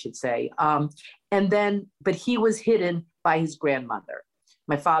town, I should say. But he was hidden by his grandmother.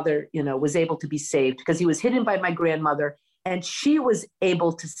 My father, was able to be saved because he was hidden by my grandmother, and she was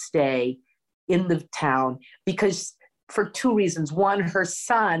able to stay in the town because for 2 reasons. One, her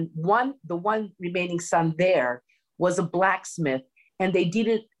son, the one remaining son there was a blacksmith, and they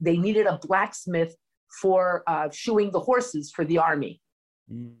needed a blacksmith for shoeing the horses for the army.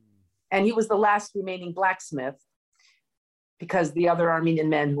 Mm. And he was the last remaining blacksmith because the other Armenian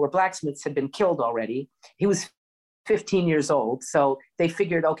men who were blacksmiths had been killed already. He was 15 years old. So they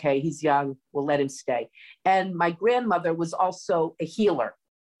figured, okay, he's young, we'll let him stay. And my grandmother was also a healer.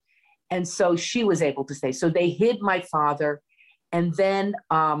 And so she was able to stay. So they hid my father. And then,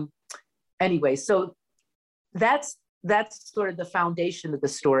 anyway, so that's sort of the foundation of the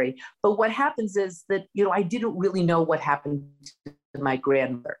story. But what happens is that, I didn't really know what happened to my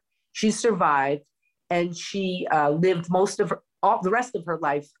grandmother. She survived, and she lived the rest of her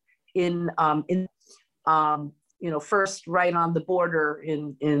life in first right on the border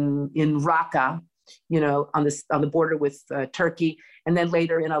in Raqqa, on the border with Turkey, and then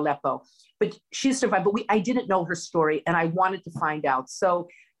later in Aleppo. But she survived, but I didn't know her story, and I wanted to find out. So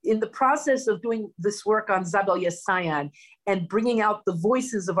in the process of doing this work on Zabalya Saryan and bringing out the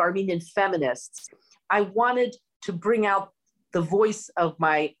voices of Armenian feminists, I wanted to bring out the voice of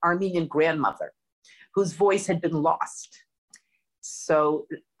my Armenian grandmother, whose voice had been lost. So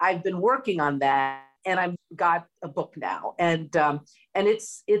I've been working on that, and I've got a book now, and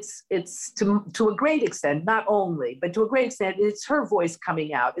it's to a great extent, not only, but to a great extent, it's her voice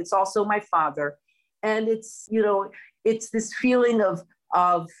coming out. It's also my father, and it's this feeling of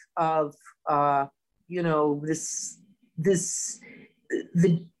the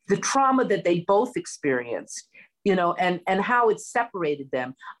trauma that they both experienced, and how it separated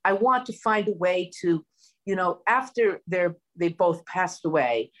them. I want to find a way to, after they both passed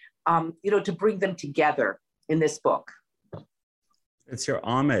away, to bring them together in this book. It's your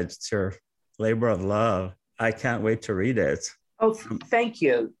homage, it's your labor of love. I can't wait to read it. Oh, thank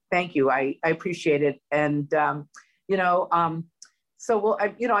you. Thank you. I appreciate it. And, so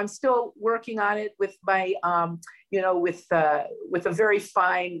I'm still working on it with my, with a very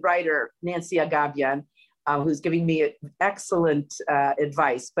fine writer, Nancy Agabian, who's giving me excellent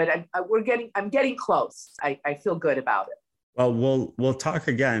advice, but I'm getting close. I feel good about it. Well, we'll talk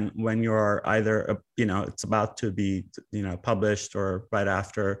again when you're either, it's about to be, published, or right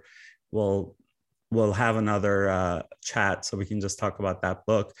after. We'll we'll have another chat so we can just talk about that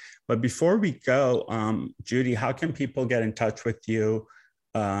book. But before we go, Judy, how can people get in touch with you?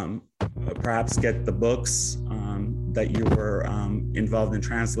 Perhaps get the books that you were involved in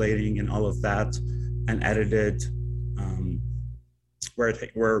translating and all of that and edited. Where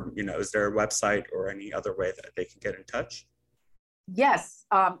is there a website or any other way that they can get in touch? Yes.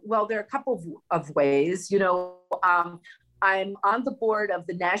 Well, there are a couple of ways. I'm on the board of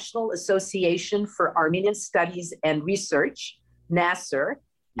the National Association for Armenian Studies and Research, NASR,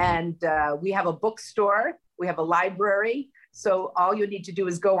 and we have a bookstore, we have a library. So all you need to do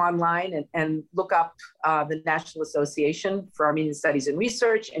is go online and look up the National Association for Armenian Studies and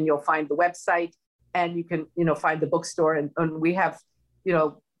Research, and you'll find the website, and you can find the bookstore. And we have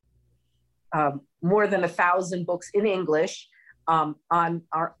more than 1,000 books in English on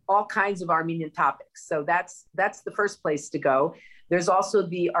all kinds of Armenian topics. So that's the first place to go. There's also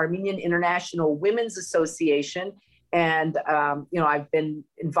the Armenian International Women's Association, and I've been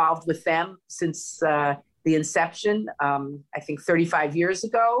involved with them since the inception, I think 35 years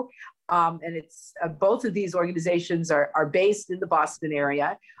ago. And it's both of these organizations are based in the Boston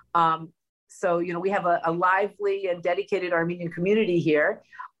area. So we have a lively and dedicated Armenian community here.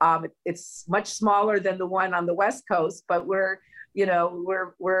 It's much smaller than the one on the West Coast, but we're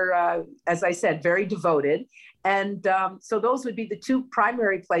as I said, very devoted. And so those would be the two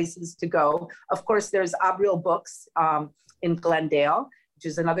primary places to go. Of course, there's Abril Books in Glendale, which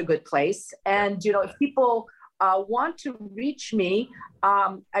is another good place. And, if people want to reach me,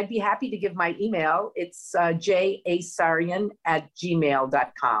 I'd be happy to give my email. It's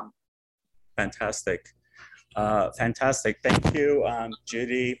jasaryan@gmail.com. Fantastic. Fantastic. Thank you,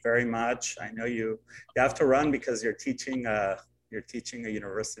 Judy, very much. I know you have to run because you're teaching a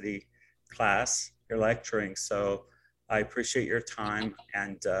university class, you're lecturing. So I appreciate your time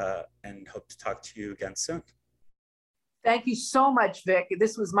and hope to talk to you again soon. Thank you so much, Vic.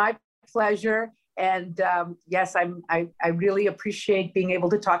 This was my pleasure. And yes, I really appreciate being able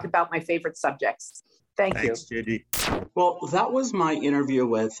to talk about my favorite subjects. Thanks, Judy. Well, that was my interview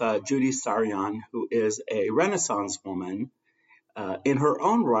with Judy Saryan, who is a Renaissance woman in her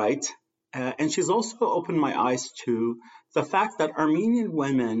own right. And she's also opened my eyes to the fact that Armenian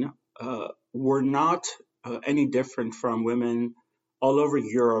women were not any different from women all over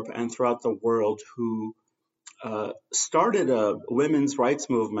Europe and throughout the world who started a women's rights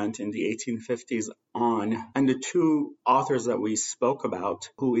movement in the 1850s on, and the two authors that we spoke about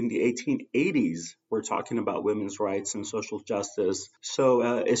who in the 1880s were talking about women's rights and social justice.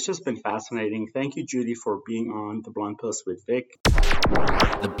 So it's just been fascinating. Thank you, Judy, for being on The Blunt Post with Vic.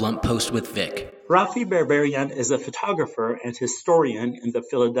 The Blunt Post with Vic. Raffi Berberian is a photographer and historian in the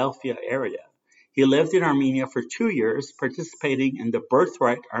Philadelphia area. He lived in Armenia for 2 years, participating in the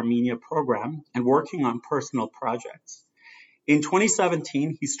Birthright Armenia program and working on personal projects. In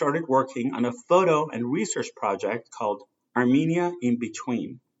 2017, he started working on a photo and research project called Armenia in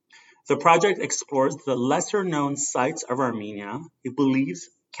Between. The project explores the lesser-known sites of Armenia he believes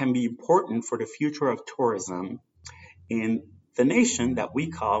can be important for the future of tourism in the nation that we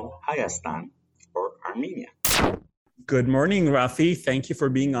call Hayastan, or Armenia. Good morning, Raffi. Thank you for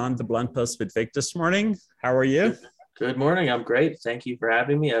being on The Blunt Post with Vic this morning. How are you? Good morning. I'm great. Thank you for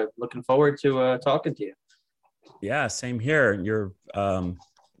having me. I'm looking forward to talking to you. Yeah, same here. You're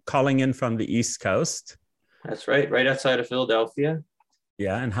calling in from the East Coast. That's right. Right outside of Philadelphia.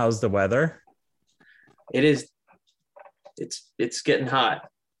 Yeah. And how's the weather? It is. It's getting hot.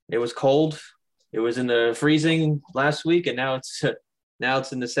 It was cold. It was in the freezing last week, and now it's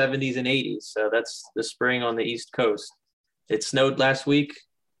in the 70s and 80s. So that's the spring on the East Coast. It snowed last week,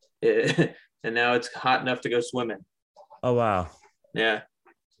 and now it's hot enough to go swimming. Oh, wow. Yeah.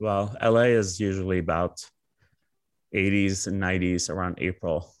 Well, LA is usually about 80s and 90s around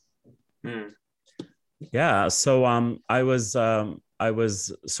April. Yeah. So I was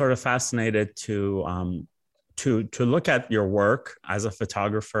sort of fascinated to look at your work as a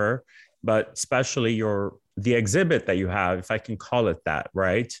photographer, but especially the exhibit that you have, if I can call it that,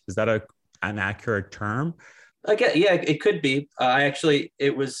 right? Is that an accurate term? Yeah, it could be.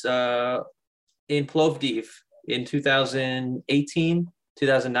 It was in Plovdiv in 2018,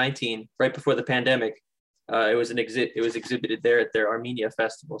 2019, right before the pandemic. It was exhibited there at their Armenia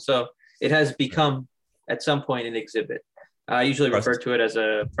Festival. So it has become at some point an exhibit. I usually refer to it as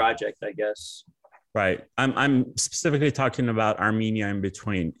a project, I guess. Right. I'm specifically talking about Armenia in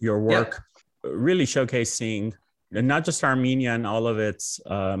Between. Your work really showcasing not just Armenia and all of its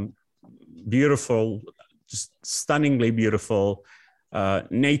beautiful, just stunningly beautiful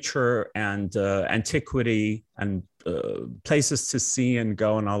nature and antiquity and places to see and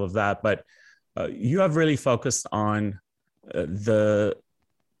go and all of that, but you have really focused on the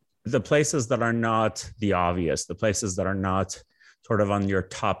places that are not the obvious, the places that are not sort of on your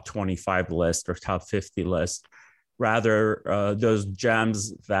top 25 list or top 50 list, rather those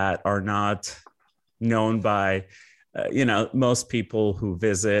gems that are not known by, most people who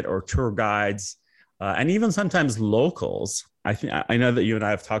visit, or tour guides, and even sometimes locals. I know that you and I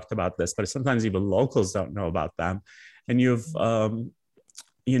have talked about this, but sometimes even locals don't know about them. And you've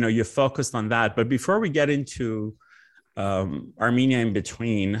focused on that. But before we get into Armenia in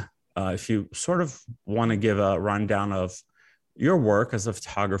between, if you sort of want to give a rundown of your work as a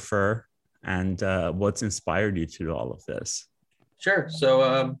photographer and what's inspired you to do all of this. Sure.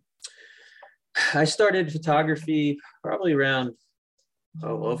 So I started photography probably around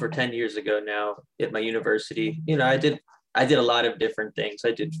over 10 years ago now at my university. I did a lot of different things.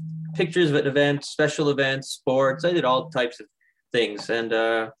 I did pictures of events, special events, sports. I did all types of things. And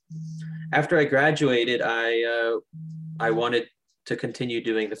after I graduated, I wanted to continue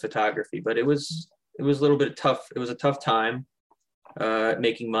doing the photography, but it was a little bit tough. It was a tough time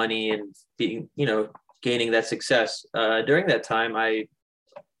making money and being, gaining that success. During that time,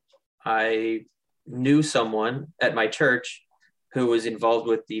 I knew someone at my church who was involved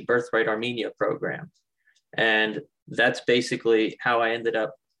with the Birthright Armenia program. And that's basically how I ended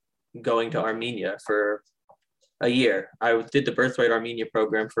up going to Armenia for a year. I did the Birthright Armenia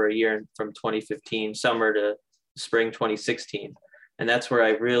program for a year from 2015 summer to spring 2016. And that's where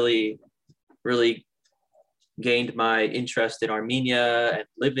I really, really gained my interest in Armenia and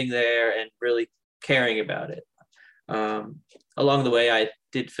living there and really caring about it. Along the way, I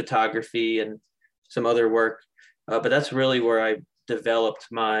did photography and some other work, but that's really where I developed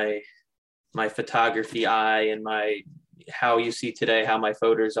my photography eye and how you see today, how my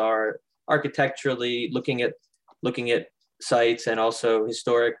photos are architecturally, looking at sites, and also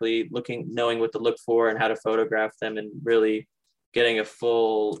historically knowing what to look for and how to photograph them, and really getting a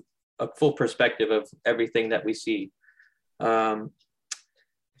full perspective of everything that we see.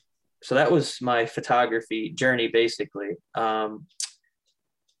 So that was my photography journey, basically.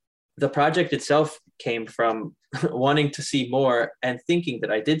 The project itself came from wanting to see more and thinking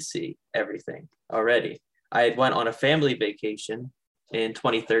that I did see everything already. I had went on a family vacation in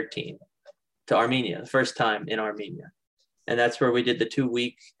 2013 to Armenia, the first time in Armenia. And that's where we did the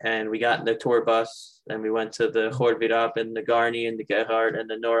 2-week, and we got in the tour bus and we went to the Khorvirap and the Garni and the Gerhard and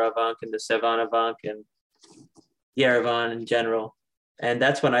the Noravank and the Sevanavank and Yerevan in general. And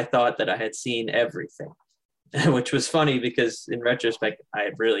that's when I thought that I had seen everything, which was funny because in retrospect,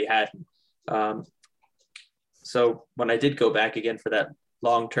 I really hadn't. So when I did go back again for that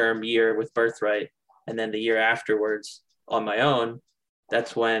long-term year with Birthright, and then the year afterwards on my own,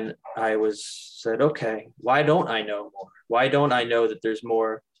 that's when I said, okay, why don't I know more? Why don't I know that there's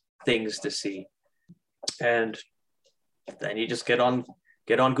more things to see? And then you just get on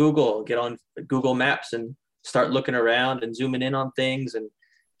Google Maps and start looking around and zooming in on things and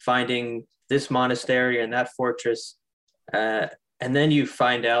finding this monastery and that fortress. And then you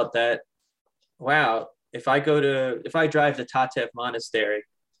find out that, wow, if I drive to Tatev Monastery,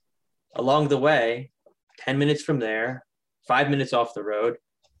 along the way, 10 minutes from there, 5 minutes off the road,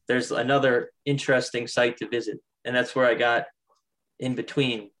 there's another interesting site to visit. And that's where I got in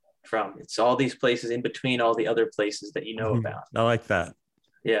between from. It's all these places in between all the other places that you know about. I like that.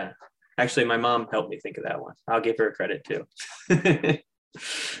 Yeah. Actually, my mom helped me think of that one. I'll give her credit too.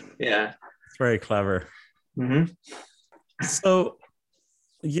 Yeah. It's very clever. Mm-hmm. So,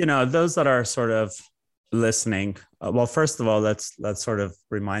 those that are sort of listening, well, first of all, let's sort of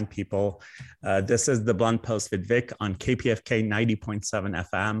remind people, this is the Blunt Post with Vic on KPFK 90.7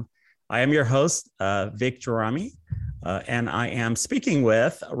 FM. I am your host, Vic Jarami, and I am speaking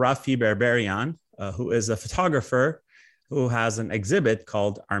with Raffi Berberian, who is a photographer who has an exhibit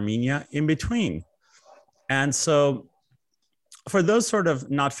called Armenia in Between. And so for those sort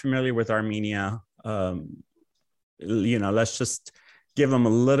of not familiar with Armenia, let's just give them a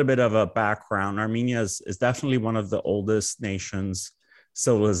little bit of a background. Armenia is definitely one of the oldest nations,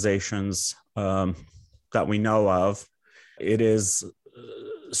 civilizations that we know of. It is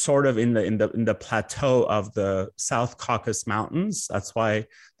sort of in the plateau of the South Caucasus Mountains. That's why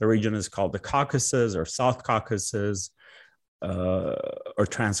the region is called the Caucasus or South Caucasus, or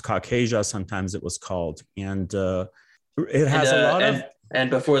Transcaucasia, sometimes it was called. And it has a lot of... And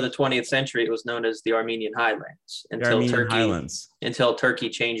before the 20th century, it was known as the Armenian Highlands until Turkey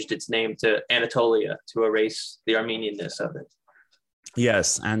changed its name to Anatolia to erase the Armenianness of it.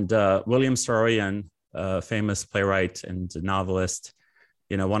 Yes, and William Saryan, famous playwright and novelist,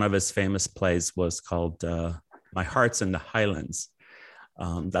 one of his famous plays was called My Heart's in the Highlands.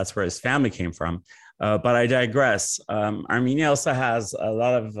 That's where his family came from. But I digress. Armenia also has a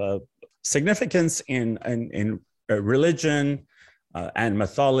lot of significance in religion and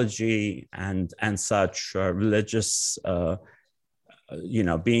mythology and such. Religious,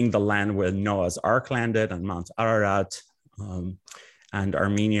 being the land where Noah's Ark landed on Mount Ararat, and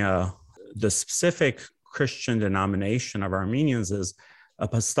Armenia, the specific Christian denomination of Armenians is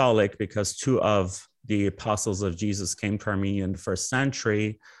apostolic, because two of the apostles of Jesus came to Armenia in the first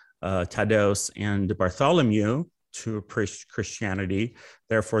century, Thaddeus and Bartholomew, to preach Christianity.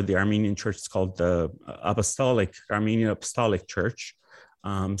 Therefore, the Armenian church is called the Armenian Apostolic Church.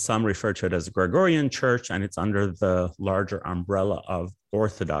 Some refer to it as a Gregorian church, and it's under the larger umbrella of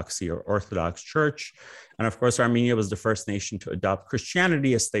Orthodoxy or Orthodox Church. And of course, Armenia was the first nation to adopt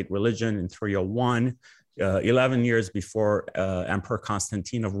Christianity as state religion in 301, 11 years before Emperor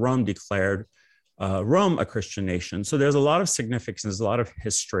Constantine of Rome declared Rome a Christian nation. So there's a lot of significance, a lot of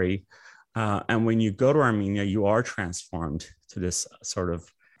history. And when you go to Armenia, you are transformed to this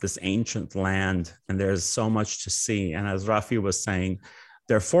ancient land, and there's so much to see. And as Raffi was saying,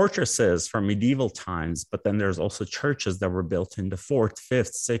 there are fortresses from medieval times, but then there's also churches that were built in the 4th,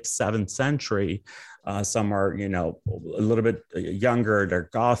 5th, 6th, 7th century. Some are, a little bit younger, they're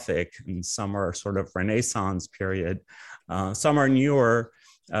Gothic, and some are sort of Renaissance period. Some are newer,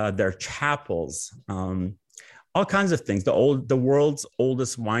 they're chapels, all kinds of things. The world's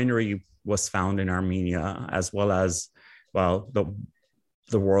oldest winery was found in Armenia, as well as,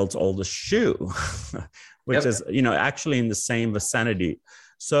 the world's oldest shoe, which is, actually in the same vicinity.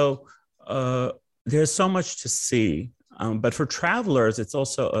 So there's so much to see. But for travelers, it's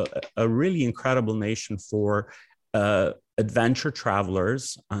also a really incredible nation for adventure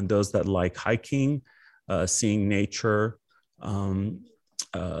travelers and those that like hiking, seeing nature.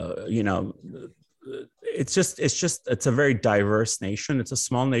 It's a very diverse nation. It's a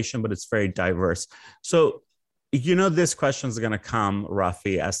small nation, but it's very diverse. So, this question is going to come,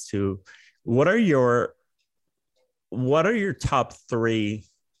 Raffi, as to what are your top 3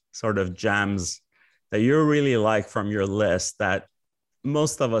 sort of gems that you really like from your list that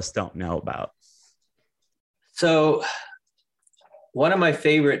most of us don't know about? So one of my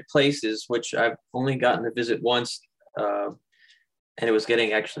favorite places, which I've only gotten to visit once, and it was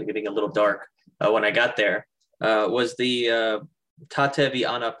getting a little dark when I got there, was the Tatevi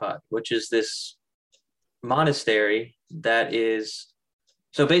Anapat, which is this monastery that is,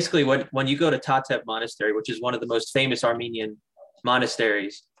 so basically when you go to Tatev Monastery, which is one of the most famous Armenian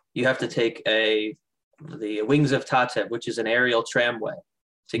monasteries, you have to take the Wings of Tatev, which is an aerial tramway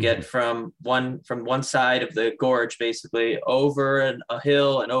to get from one side of the gorge, basically over a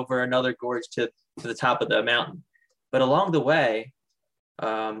hill and over another gorge to the top of the mountain. But along the way,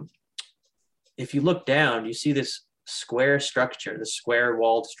 if you look down, you see this square structure, the square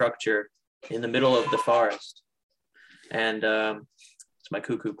walled structure in the middle of the forest. And it's my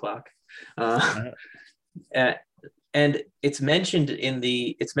cuckoo clock. And it's mentioned in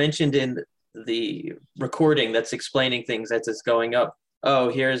the recording that's explaining things as it's going up. Oh,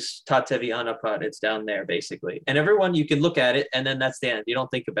 here's Tatevi Anapat, it's down there, basically. And everyone, you can look at it, and then that's the end. You don't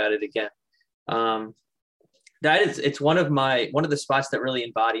think about it again. It's one of the spots that really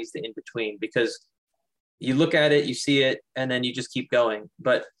embodies the in-between, because you look at it, you see it, and then you just keep going.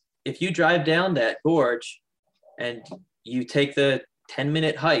 But if you drive down that gorge and you take the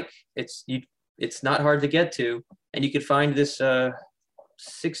 10-minute hike, it's not hard to get to, and you could find this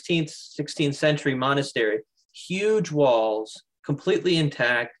 16th century monastery, huge walls, completely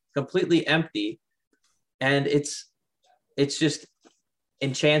intact, completely empty, and it's just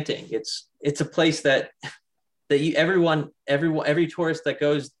enchanting. It's a place that every tourist that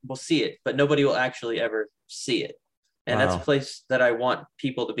goes will see it, but nobody will actually ever see it. And That's a place that I want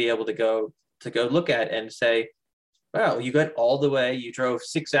people to be able to go look at and say, wow, you got all the way, you drove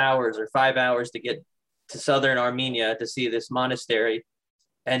 6 hours or 5 hours to get to southern Armenia to see this monastery,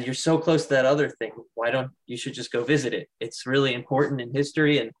 and you're so close to that other thing. You should just go visit it. It's really important in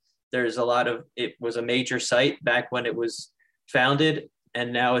history, and it was a major site back when it was founded,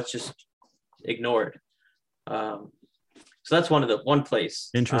 and now it's just ignored. So that's one place.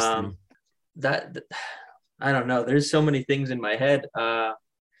 Interesting. I don't know. There's so many things in my head. I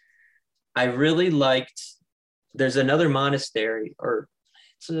really liked, there's another monastery, or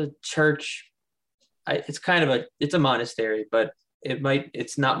it's a church. It's a monastery, but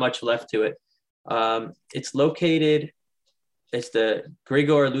it's not much left to it. It's the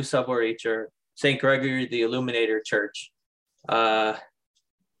Grigor Lusavoricher, St. Gregory the Illuminator Church.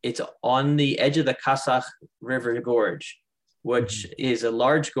 It's on the edge of the Kasach River Gorge, which is a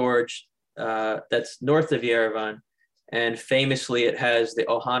large gorge that's north of Yerevan. And famously, it has the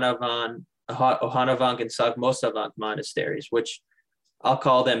Ohanavan and Sagmosavan monasteries, which I'll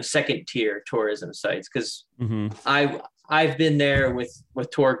call them second tier tourism sites, because I've been there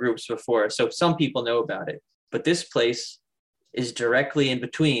with tour groups before. So some people know about it, but this place is directly in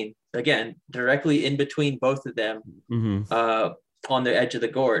between both of them, on the edge of the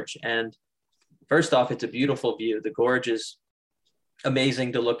gorge. And first off, it's a beautiful view. The gorge is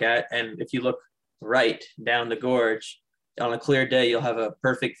amazing to look at. And if you look right down the gorge on a clear day, you'll have a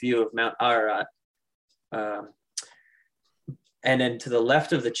perfect view of Mount Ararat. And then to the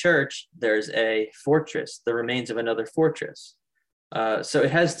left of the church, there's a fortress, the remains of another fortress. So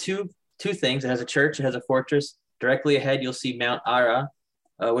it has two things. It has a church, it has a fortress. Directly ahead, you'll see Mount Ara,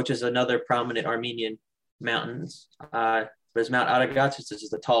 which is another prominent Armenian mountains. There's Mount Aragats, which is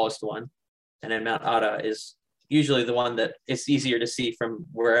the tallest one. And then Mount Ara is usually the one that it's easier to see from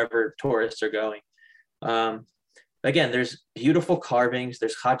wherever tourists are going. Again, there's beautiful carvings.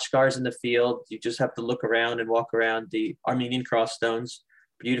 There's khachkars in the field. You just have to look around and walk around the Armenian cross stones,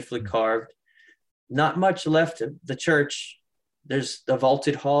 beautifully carved. Not much left of the church. There's the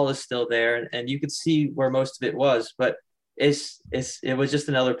vaulted hall is still there, and you could see where most of it was, but it was just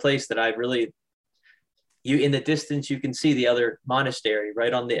another place that I really, in the distance, you can see the other monastery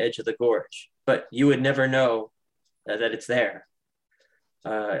right on the edge of the gorge, but you would never know that it's there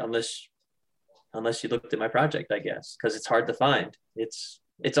unless you looked at my project, I guess, because it's hard to find. It's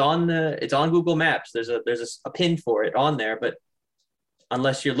on Google Maps. There's a pin for it on there, but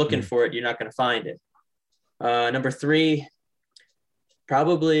unless you're looking for it, you're not going to find it. Number 3,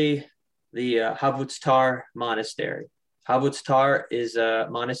 probably the Havutstar Monastery. Havutstar is a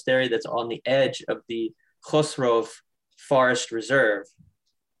monastery that's on the edge of the Khosrov Forest Reserve.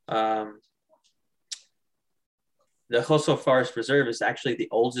 The Khosrov Forest Reserve is actually the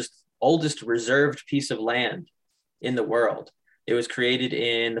oldest reserved piece of land in the world. It was created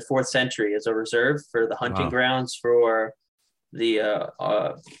in the 4th century as a reserve for the hunting grounds for the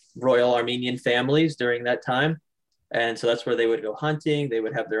royal Armenian families during that time. And so that's where they would go hunting. They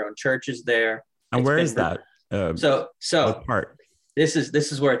would have their own churches there. And where is that? So what part? This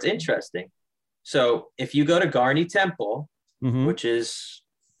is where it's interesting. So if you go to Garni Temple, which is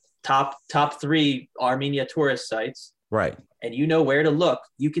top 3 Armenia tourist sites, right, and you know where to look,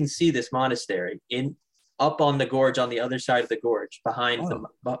 you can see this monastery up on the gorge, on the other side of the gorge, behind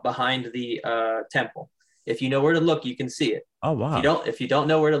the temple. If you know where to look, you can see it. Oh wow! If you don't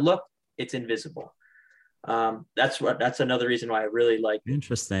know where to look, it's invisible. That's another reason why I really like it.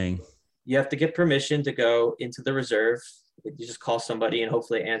 Interesting. You have to get permission to go into the reserve. You just call somebody and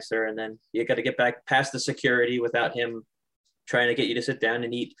hopefully answer, and then you got to get back past the security without him trying to get you to sit down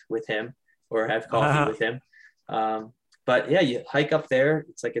and eat with him or have coffee with him. But yeah, you hike up there.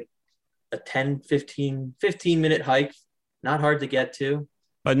 It's like a 15 minute hike, not hard to get to.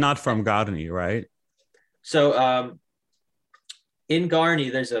 But not from Garni, right? So in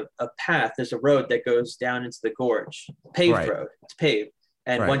Garni, there's a path, there's a road that goes down into the gorge, paved road, it's paved.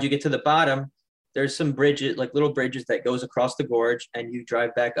 And once you get to the bottom, there's some bridges, like little bridges that goes across the gorge, and you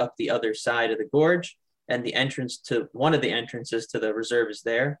drive back up the other side of the gorge, and the entrance to one of the entrances to the reserve is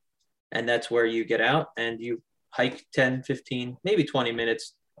there. And that's where you get out and you hike 10, 15, maybe 20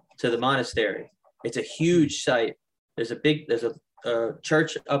 minutes to the monastery. It's a huge site. There's a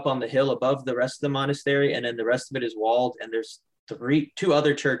church up on the hill above the rest of the monastery, and then the rest of it is walled, and there's 2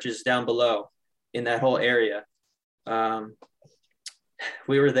 other churches down below in that whole area.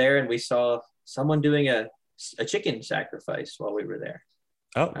 We were there and we saw someone doing a chicken sacrifice while we were there.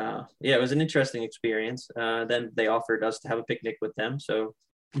 Yeah, it was an interesting experience. Then they offered us to have a picnic with them. So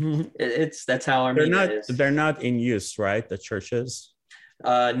that's how Armenia is. They're not in use, right? The churches?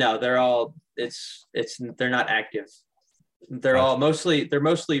 No, they're not active. They're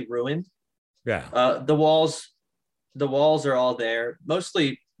mostly ruined. Yeah. The walls are all there,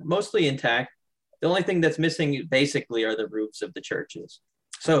 mostly intact. The only thing that's missing basically are the roofs of the churches.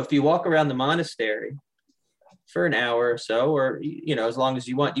 So if you walk around the monastery for an hour or so, or as long as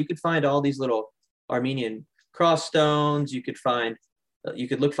you want, you could find all these little Armenian cross stones. You could find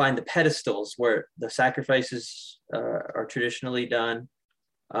the pedestals where the sacrifices are traditionally done.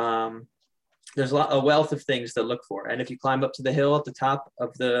 There's a wealth of things to look for. And if you climb up to the hill at the top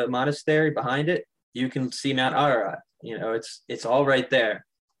of the monastery, behind it, you can see Mount Ararat. It's all right there.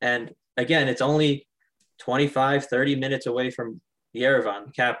 And again, it's only 25, 30 minutes away from Yerevan,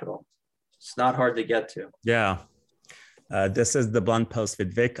 the capital. It's not hard to get to. Yeah. This is the Blunt Post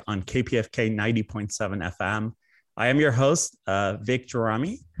with Vic on KPFK 90.7 FM. I am your host, Vic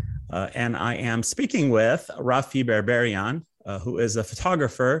Jarami, and I am speaking with Raffi Berberian, who is a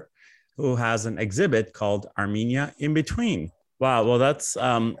photographer who has an exhibit called Armenia in Between. Wow. Well, that's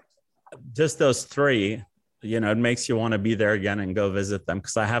just those three. It makes you want to be there again and go visit them,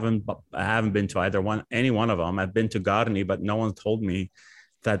 because I haven't been to any one of them. I've been to Garni, but no one told me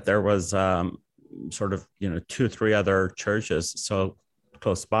that there was sort of 2-3 other churches so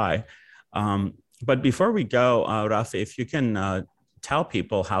close by. But before we go, Raffi, if you can tell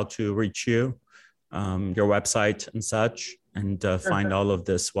people how to reach you, your website and such, and find all of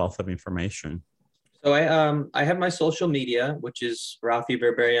this wealth of information. So I have my social media, which is Raffi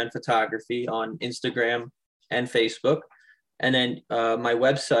Berberian Photography on Instagram and Facebook. And then my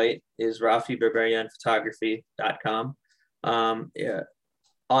website is raffiberberianphotography.com. On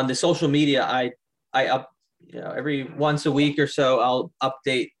the social media, I up, every once a week or so, I'll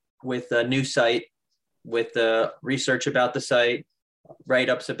update with a new site, with research about the site,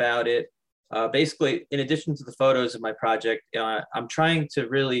 write-ups about it. Basically, in addition to the photos of my project, I'm trying to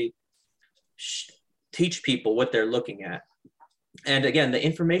really teach people what they're looking at. And again, the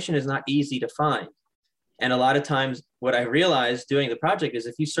information is not easy to find. And a lot of times what I realized doing the project is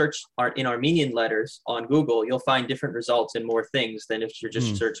if you search in Armenian letters on Google, you'll find different results and more things than if you're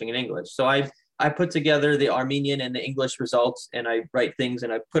just searching in English. So I put together the Armenian and the English results, and I write things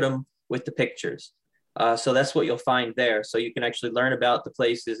and I put them with the pictures. So that's what you'll find there. So you can actually learn about the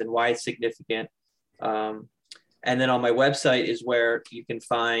places and why it's significant. And then on my website is where you can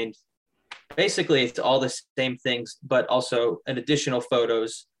find, basically it's all the same things, but also an additional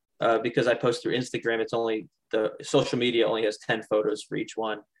photos, because I post through Instagram. It's only the social media only has 10 photos for each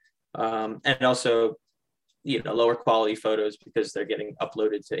one. And also, lower quality photos because they're getting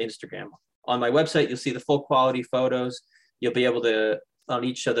uploaded to Instagram. On my website, you'll see the full quality photos. You'll be able to, on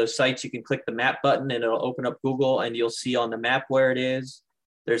each of those sites, you can click the map button and it'll open up Google and you'll see on the map where it is.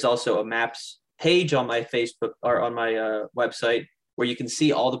 There's also a maps page on my Facebook or on my website where you can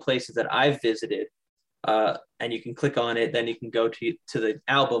see all the places that I've visited. And you can click on it, then you can go to the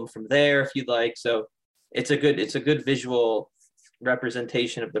album from there if you'd like. So it's a good visual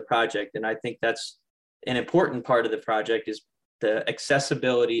representation of the project. And I think that's an important part of the project is the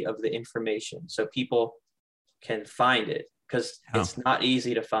accessibility of the information so people can find it, because it's not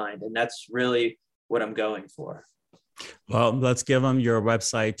easy to find. And that's really what I'm going for. Well, let's give them your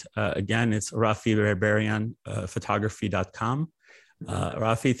website. Again, it's raffiberberianphotography.com.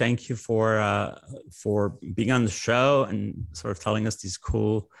 Raffi, thank you for being on the show and sort of telling us these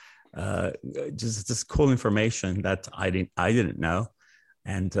cool, just this cool information that I didn't know.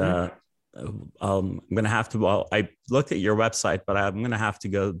 And I'm going to have to, I looked at your website, but I'm going to have to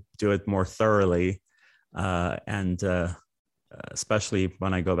go do it more thoroughly. And especially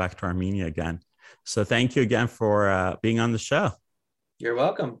when I go back to Armenia again. So thank you again for being on the show. You're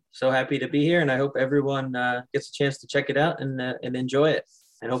welcome. So happy to be here, and I hope everyone gets a chance to check it out and enjoy it,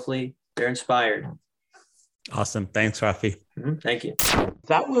 and hopefully they're inspired. Awesome. Thanks, Raffi. Thank you.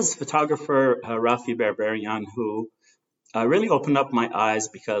 That was photographer Raffi Berberian, who really opened up my eyes,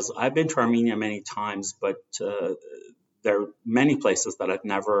 because I've been to Armenia many times, but there are many places that I've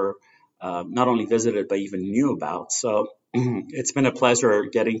never not only visited, but even knew about. So it's been a pleasure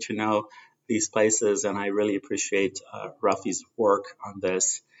getting to know these places, and I really appreciate Raffi's work on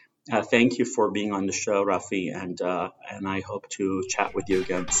this. Thank you for being on the show, Raffi, and I hope to chat with you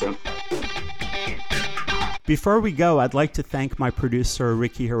again soon. Before we go, I'd like to thank my producer,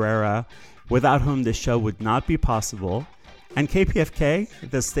 Ricky Herrera, without whom this show would not be possible, and KPFK,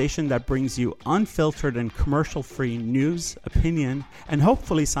 the station that brings you unfiltered and commercial-free news, opinion, and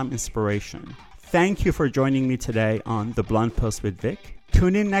hopefully some inspiration. Thank you for joining me today on The Blunt Post with Vic.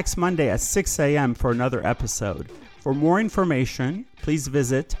 Tune in next Monday at 6 a.m. for another episode. For more information, please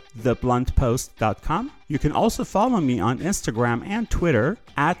visit thebluntpost.com. You can also follow me on Instagram and Twitter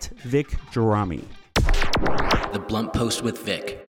at Vic Jarami. The Blunt Post with Vic.